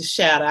like to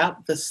shout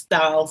out the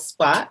Style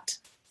Spot.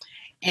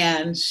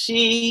 And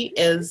she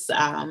is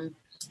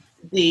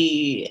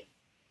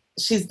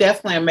she's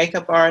definitely a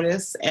makeup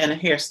artist and a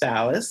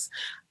hairstylist.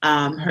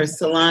 Her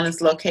salon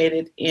is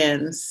located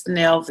in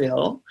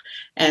Snellville,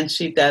 and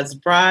she does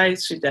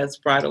brides, she does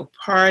bridal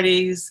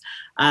parties.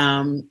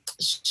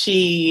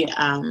 She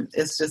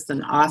is just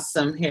an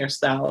awesome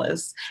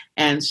hairstylist,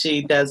 and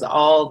she does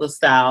all the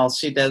styles.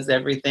 She does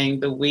everything,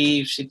 the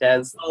weave, she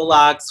does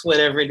locks,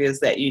 whatever it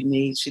is that you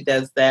need. She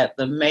does that.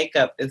 The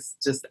makeup is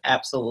just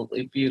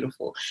absolutely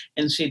beautiful.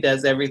 And she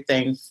does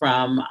everything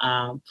from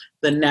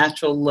the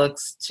natural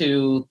looks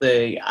to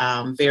the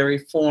very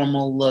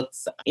formal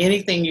looks,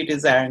 anything you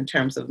desire in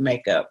terms of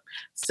makeup.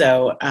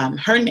 So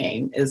her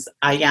name is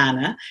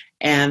Ayana,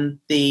 and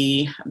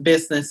the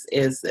business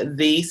is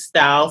The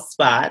Style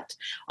Spot.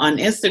 On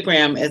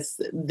Instagram, it's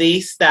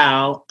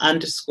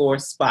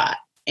TheStyle_spot.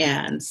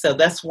 And so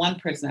that's one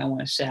person I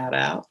want to shout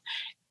out.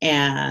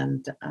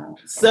 And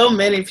so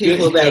many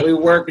people that we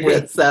work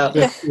with. So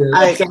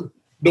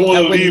don't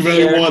want to leave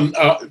anyone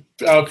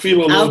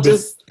feel a little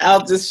bit.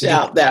 I'll just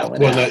shout that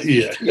one out.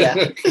 Yeah.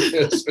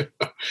 Yes.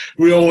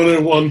 We don't want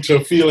anyone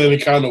to feel any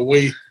kind of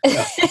way.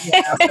 Yeah.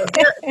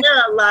 There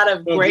are a lot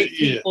of great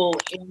people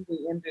in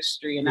the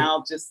industry, and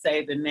I'll just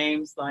say the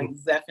names like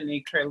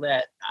Zephanie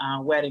Curlette,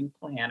 wedding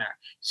planner.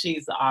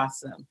 She's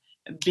awesome.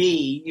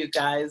 B, you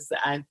guys,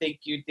 I think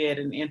you did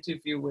an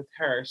interview with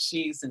her.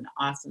 She's an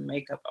awesome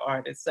makeup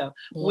artist. So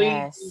we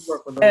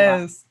work with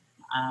a lot.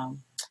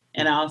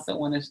 And I also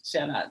want to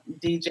shout out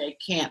DJ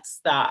Can't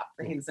Stop.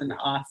 He's an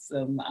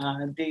awesome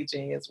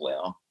DJ as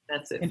well.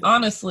 That's it. And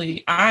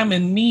honestly, I'm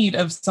in need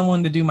of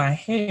someone to do my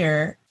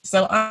hair.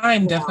 So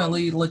I'm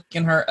definitely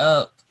looking her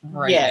up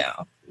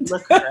now.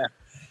 Look her up.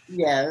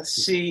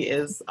 Yes, she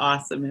is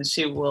awesome. And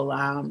she will,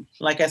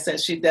 like I said,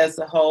 she does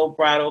the whole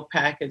bridal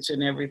package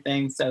and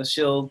everything. So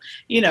she'll,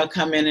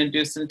 come in and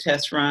do some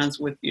test runs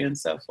with you and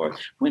so forth.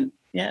 When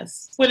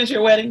is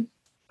your wedding?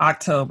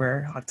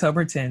 October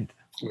 10th.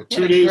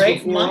 2 days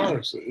before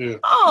ours. Yeah.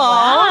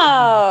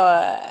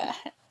 Wow.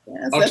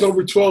 Yes,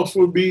 October 12th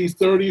would be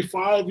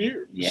 35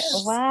 years.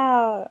 Yes.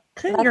 Wow.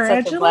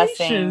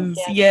 Congratulations.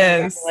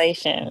 Yes.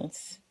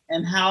 Congratulations.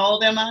 And how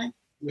old am I?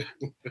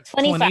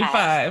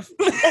 25.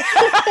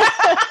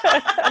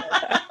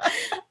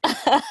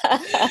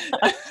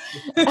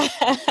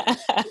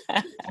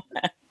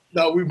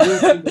 Now we moved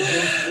from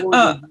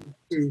the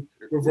to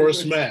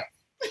reverse math.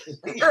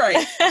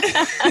 Right.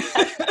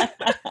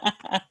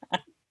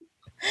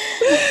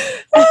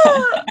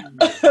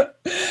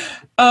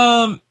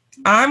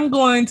 I'm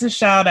going to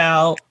shout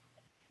out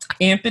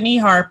Anthony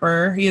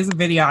Harper. He is a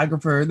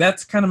videographer.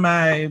 That's kind of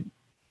my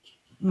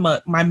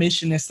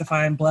mission, is to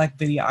find Black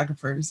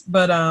videographers.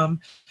 But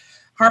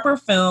Harper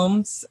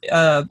Films,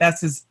 that's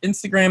his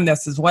Instagram,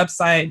 that's his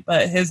website,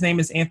 but his name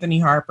is Anthony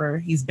Harper.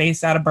 He's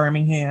based out of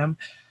Birmingham.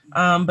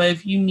 But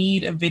if you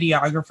need a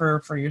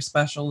videographer for your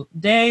special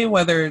day,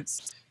 whether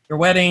it's your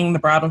wedding, the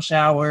bridal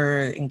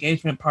shower,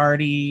 engagement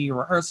party,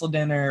 rehearsal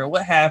dinner,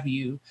 what have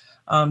you,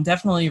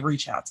 definitely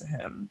reach out to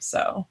him.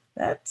 So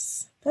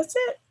that's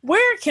it.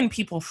 Where can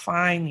people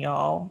find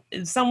y'all?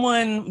 If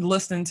someone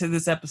listening to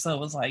this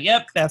episode was like,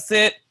 yep, that's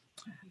it.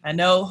 I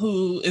know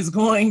who is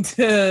going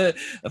to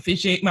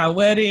officiate my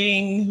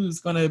wedding,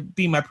 who's going to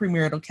be my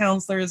premarital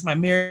counselors, my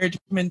marriage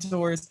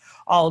mentors,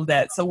 all of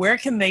that. So where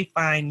can they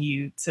find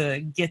you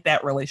to get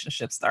that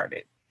relationship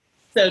started?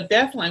 So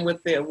definitely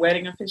with the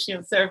wedding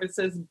officiant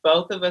services,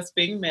 both of us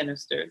being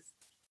ministers,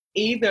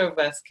 either of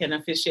us can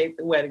officiate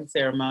the wedding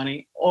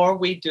ceremony, or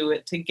we do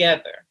it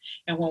together.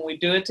 And when we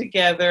do it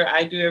together,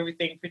 I do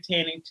everything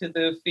pertaining to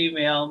the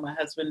female. My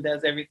husband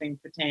does everything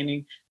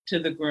pertaining to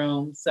the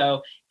groom.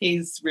 So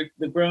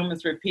the groom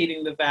is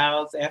repeating the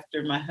vows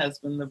after my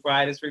husband, the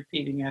bride is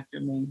repeating after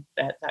me,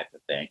 that type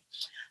of thing.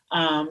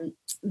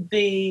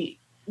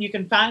 You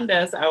can find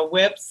us, our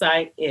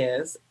website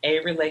is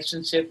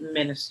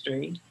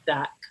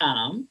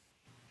arelationshipministry.com.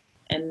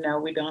 And no,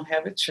 we don't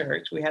have a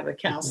church. We have a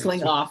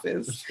counseling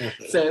office.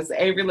 So it's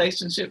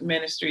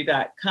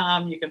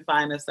arelationshipministry.com. You can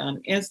find us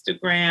on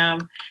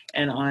Instagram.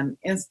 And on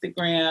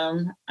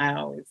Instagram,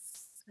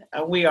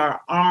 we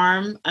are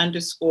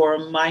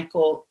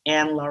arm_Michael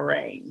and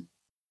Lorraine.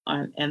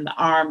 And the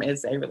arm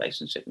is a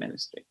relationship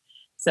ministry.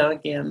 So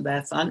again,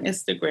 that's on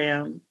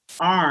Instagram,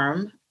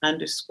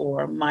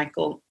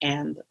 arm_Michael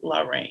and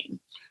Lorraine.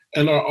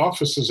 And our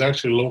office is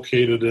actually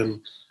located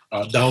in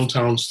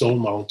downtown Stone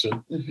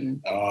Mountain.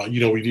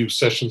 Mm-hmm. We do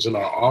sessions in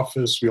our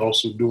office. We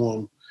also do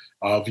them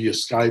via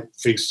Skype,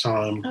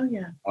 FaceTime,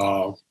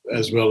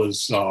 as well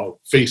as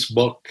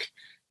Facebook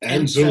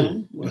and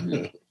Zoom.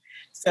 Mm-hmm.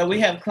 So we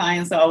have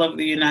clients all over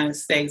the United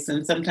States,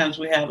 and sometimes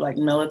we have like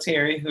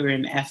military who are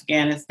in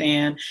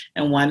Afghanistan,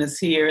 and one is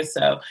here.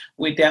 So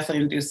we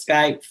definitely do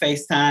Skype,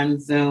 FaceTime,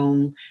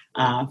 Zoom,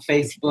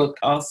 Facebook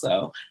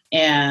also,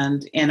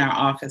 and in our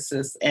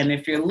offices. And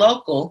if you're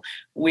local,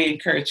 we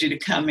encourage you to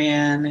come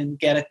in and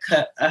get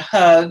a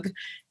hug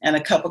and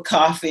a cup of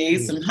coffee,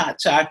 some hot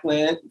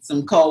chocolate,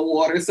 some cold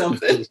water,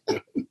 something.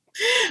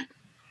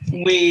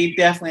 We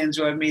definitely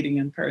enjoy meeting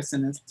in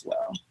person as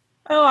well.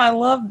 Oh, I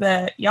love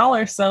that. Y'all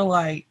are so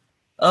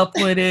up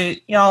with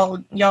it.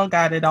 Y'all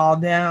got it all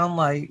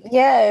down.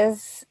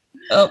 Yes.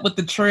 Up with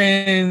the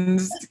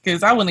trends,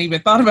 because I wouldn't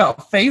even thought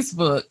about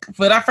Facebook,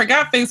 but I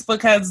forgot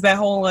Facebook has that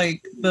whole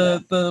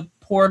the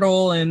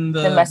portal and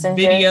the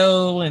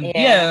video, and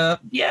yeah,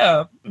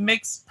 it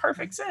makes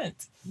perfect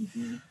sense.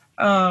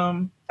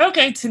 Mm-hmm.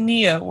 Okay,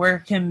 Tania, where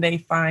can they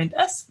find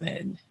us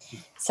then?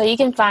 So you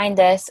can find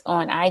us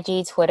on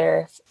IG,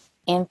 Twitter,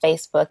 and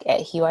Facebook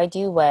at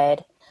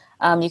HuIDoWed.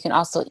 You can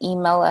also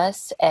email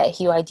us at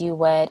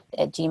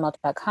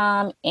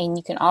huidowed@gmail.com, and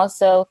you can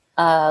also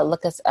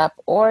look us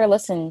up or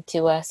listen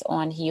to us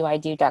on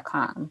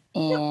huido.com.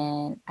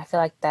 And I feel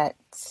like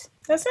that's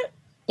it.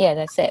 Yeah,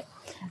 that's it.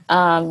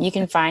 You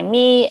can find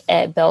me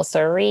at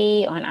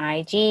Belsouri on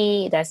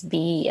IG. That's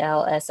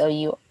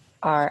BLSOURI.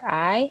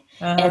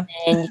 And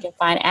then you can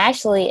find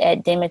Ashley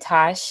at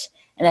Demitash,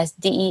 and that's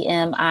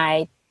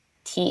DEMITASHE.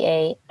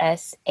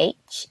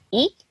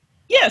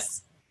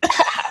 Yes.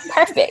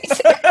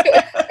 Perfect.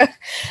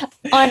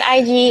 On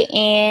IG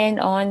and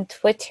on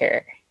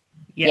Twitter.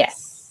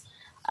 Yes.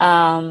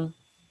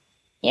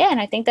 Yeah, and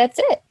I think that's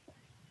it.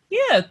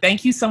 Yeah,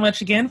 thank you so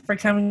much again for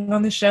coming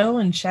on the show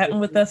and chatting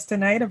with us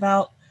tonight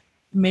about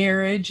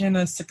marriage and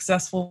a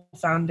successful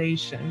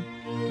foundation.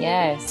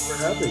 Yes. For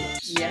having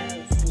us.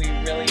 Yes, we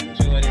really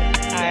enjoyed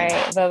it. All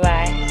right,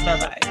 bye-bye.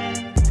 Bye-bye.